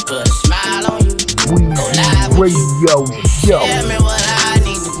 Put a smile on you. Go live with Radio you. Show. Tell me what I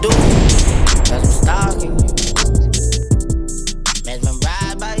need to do, cause I'm stalking you.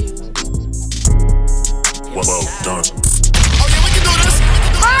 Mesmerized by you. Well done. Oh yeah, we can do this.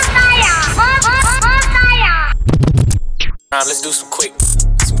 Let's do some quick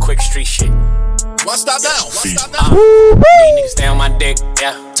street shit. One stop down. These niggas stay on my dick,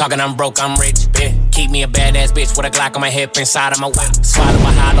 yeah. Talking I'm broke, I'm rich, bitch. Keep me a badass bitch with a Glock on my hip inside of my whip. Swallow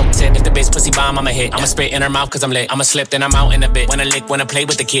a hollow tip. If the bitch pussy bomb, I'ma hit. I'ma spit in her mouth cause I'm lit. I'ma slip, then I'm out in a bit. Wanna lick, wanna play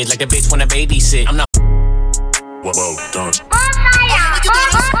with the kids like the bitch wanna babysit. I'm not. Well done.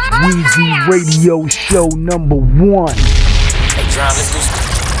 Weezy Radio Show #1. Hey, Drum, let's do some.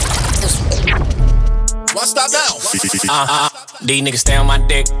 One stop down. These niggas stay on my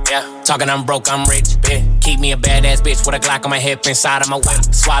dick, yeah. Talking I'm broke, I'm rich, bitch. Keep me a badass bitch with a Glock on my hip inside of my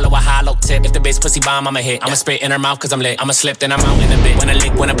whip. Swallow a hollow tip. If the bitch pussy bomb, I'ma hit. I'ma spit in her mouth cause I'm lit. I'ma slip, then I'm out in a bit. Wanna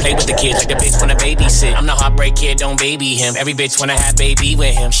lick, wanna play with the kids like the bitch wanna babysit. I'm the heartbreak kid, don't baby him. Every bitch wanna have baby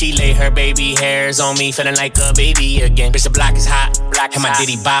with him. She lay her baby hairs on me, feeling like a baby again. Bitch, the block is hot. And my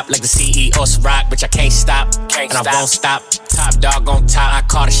ditty bop like the CEO's rock. Bitch, I can't stop, and I won't stop. Top dog on top, I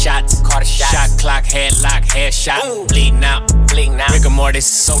call the shots. Shot clock, headlock, headshot. Bleeding out. Rigor mortis,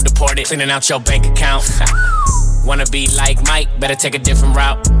 so deported. Cleaning out your bank account. Wanna be like Mike, better take a different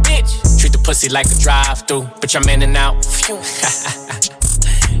route. Bitch, treat the pussy like a drive-thru. Bitch, I'm in and out.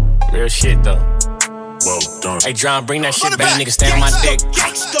 Real shit though. Well done. Hey, Drum, bring that shit back. Niggas stay on my dick.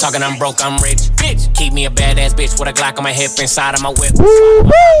 Talking I'm broke, I'm rich. Bitch, keep me a badass bitch with a Glock on my hip inside of my whip.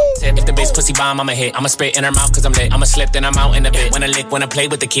 If the bitch pussy bomb, I'ma hit. I'ma spit in her mouth cause I'm lit. I'ma slip, then I'm out in a bit. Wanna lick, wanna play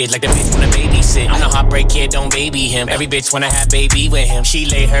with the kids like the bitch wanna babysit. I'm the heartbreak kid, don't baby him. Every bitch wanna have baby with him. She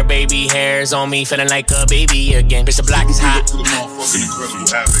lay her baby hairs on me, feeling like a baby again. Bitch, the block is hot.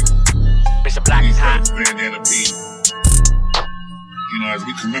 Bitch, the block is hot. Bandana P. You know, as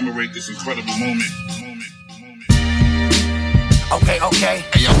we commemorate this incredible moment. Okay. Hey,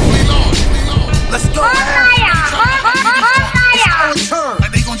 yo, play long. Let's go. It's our turn.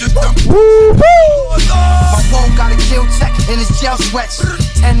 Like they gon' just dump. My phone got a kill check in his gel sweats.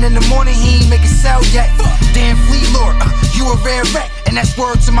 10 in the morning, he ain't make a sell yet. Damn flea lord, you a rare wreck. And that's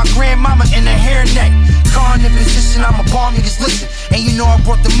word to my grandmama in her hairnet. Car in the position, I'm a bomb, niggas listen. And you know I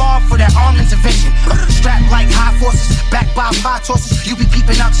brought them on for that armed intervention. Strapped like high forces, backed by high torses. You be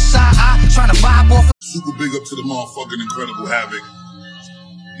peeping out your side eye, trying to vibe off. Super big up to the motherfucking Incredible Havoc,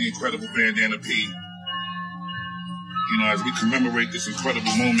 the Incredible Bandana P. You know, as we commemorate this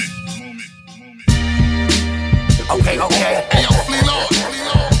incredible moment. Okay. Hey, yo, Flea Lord.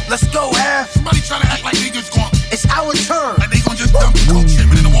 Let's go, Av. Somebody try to act like they just gone. It's our turn. Like they gonna just dump the coke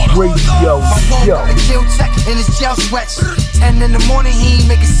shipment in the water. Radio My phone got a kill check in his jail sweats. 10 in the morning, he ain't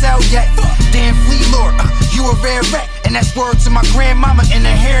make a sell yet. Damn Flea Lord, you a rare wreck. And that's word to my grandmama in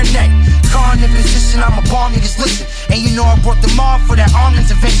her hairnet. Car in the position, I'm a bomb, niggas listen. And you know I brought them all for that armed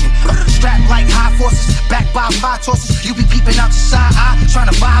intervention. Strapped like high forces, backed by 5 horses. You be peeping out your side eye, trying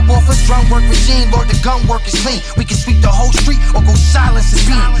to vibe off us. Drum work regime, Lord, the gun work is clean. We can sweep the whole street or go silence and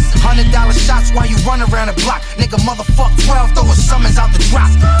beam. $100 shots while you run around the block. Nigga, motherfuck 12, throw a summons out the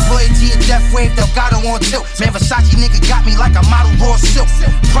drop. Blade to your death wave, Delgado on tilt. Man, Versace nigga got me like a model raw silk.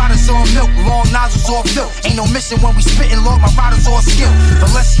 Prada's on milk, long nozzles all filled. Ain't no missing when we spittin', Lord, my riders all skilled.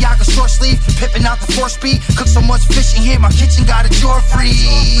 Balenciaga short sleeve, pippin' out the 4-speed. Cook so much fish in here, my kitchen got a drawer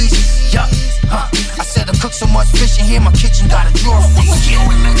freeze. Yup, I said I cook so much fish in here, my kitchen got a drawer freeze.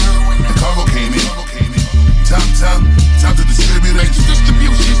 The cargo came in. Time to distribute it.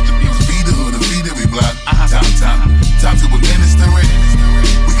 Feed the hood and feed every block. Time to administer it.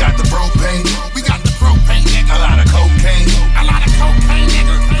 We got the propane. Nigga. A lot of cocaine.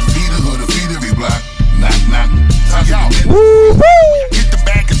 Nigga. Feed the hood and feed every block. Knock. Time to administer it. Get the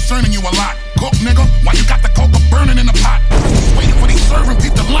bag concerning you a lot. Cook, nigga, why you got the coca burning in the pot? Waiting for these serving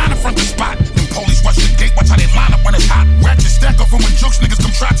people to line in front of the spot. Them police rush the gate, watch how they line up when it's hot. Ratchet stack up from when jokes niggas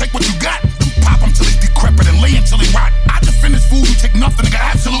come try to take what you got. Pop them till they decrepit and lay until they rot. I defend this fool, you take nothing, nigga,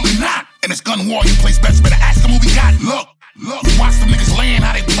 absolutely not. In this gun war, you place bets, better ask them who we got. Look, you watch them niggas laying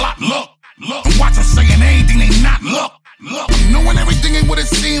how they plot. Look, and watch them saying anything they not. Look, knowing everything ain't what it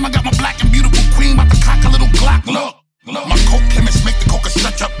seems. I got my black and beautiful queen, about to cock a little Glock. Look, my coke chemist make the coca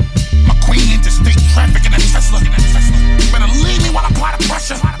stretch up. My queen interstate traffic in a Tesla. You better leave me while I apply the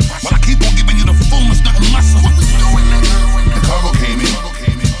pressure. While I keep on giving you the fullness, nothing lesser. What we doing, nigga? The cargo came in.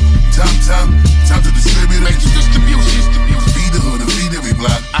 Time to distribute it. Feed the hood and feed every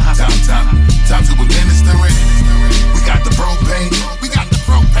block. Time to administer it. We got the propane.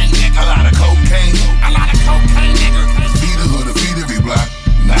 Nigga. A lot of cocaine. Nigga. Feed the hood and feed every block.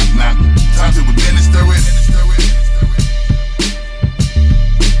 Knock. Time to administer it.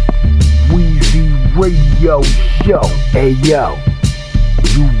 Weezy Radio Show. Hey yo,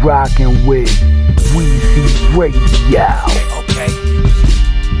 you rockin' with Weezy Radio. Okay.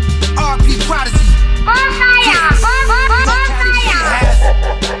 RP Prodigy.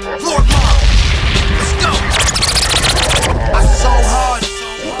 Lord Mom. Let's go. I so hard.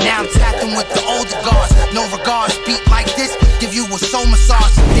 Now I'm tapping with the older guards. No regards, beat like this. Give you a soul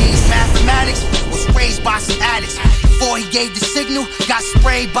massage. These mathematics was raised by some addicts. Before he gave the signal, got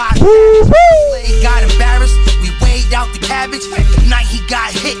sprayed by He got embarrassed. We weighed out the cabbage. The night he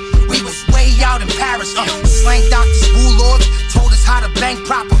got hit, we was way out in Paris. Slang doctors, school lords, told us how to bank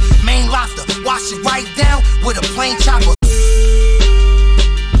proper. Main lobster, wash it right down with a plain chopper.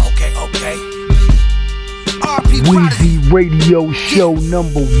 Okay. RP Weezy Radio Show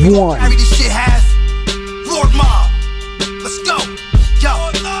number 1. Carry this shit half. Lord Mob. Let's go. Yo.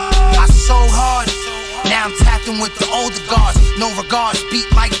 I so hard. Now I'm tapping with the older guards. No regards, beat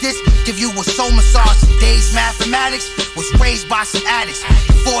like this. Give you a soul massage. Today's mathematics was raised by some addicts.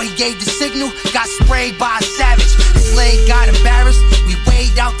 Before he gave the signal, got sprayed by a savage. His leg got embarrassed. We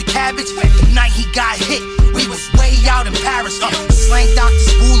weighed out the cabbage. The night he got hit, we was way out in Paris. Slang doctors,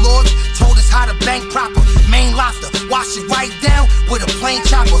 school lords, told us how to bank proper. Main lobster, wash it right down with a plain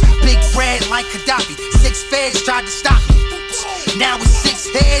chopper. Big bread like Gaddafi. 6 feds tried to stop me. Now it's 6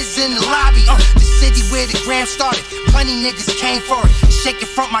 heads in the lobby. The city where the gram started. Plenty niggas came for it. Shake it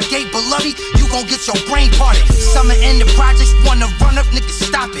from my gate, beloved. You gon' get your brain parted. Summer in the projects, wanna run up, niggas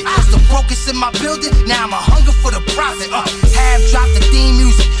stop it. Was the brokest in my building, now I'm a hunger for the profit. Half drop the theme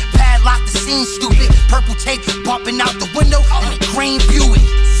music, padlock the scene, stupid. Purple tape bumping out the window and a green Buick.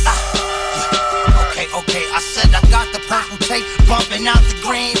 Okay, I said I got the purple tape bumping out the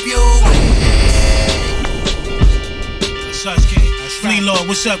green Buick. Such King. Flea Lord,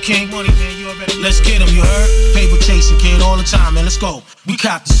 what's up, King? Money, man, you already know. Let's get him, you heard? Paper chasing, kid, all the time, man, let's go. We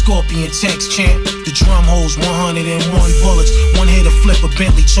cop the Scorpion text, champ. The drum holes, 101 bullets. One hit to flip a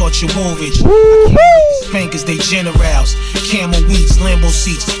Bentley, torture Woolridge. Spankers, they generals. Camel weeds, Lambo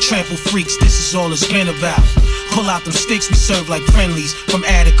seats, trample freaks, this is all it's been about. Pull out them sticks we serve like friendlies. From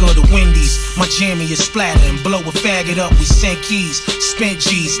Attica to Wendy's. My jammy is splatter and blow a faggot up with scent keys. Spent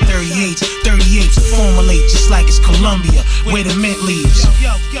G's, 38s, formulate just like it's Columbia, where the mint leaves.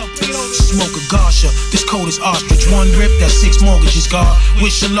 Smoke a Garsha, this cold is ostrich. One rip, that's 6 mortgages, guard.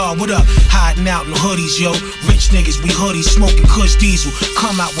 Wish Allah, what up? Hiding out in hoodies, yo. Rich niggas, we hoodies, smoking Kush Diesel.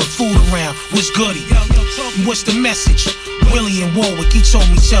 Come out with food around, what's goody? What's the message? Willie and Warwick, he told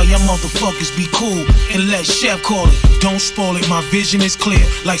me tell y'all motherfuckers be cool and let Chef call it. Don't spoil it, my vision is clear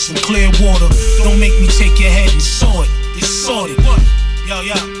like some clear water. Don't make me take your head and saw it. It's sorted. Yo,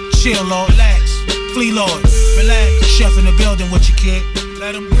 chill, Lord, relax. Flea Lord, relax. Chef in the building with your kid.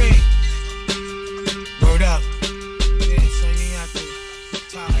 Let him breathe. Word up. Yeah, son, you ain't out there.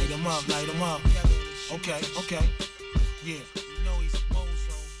 Light him up. Okay. Yeah.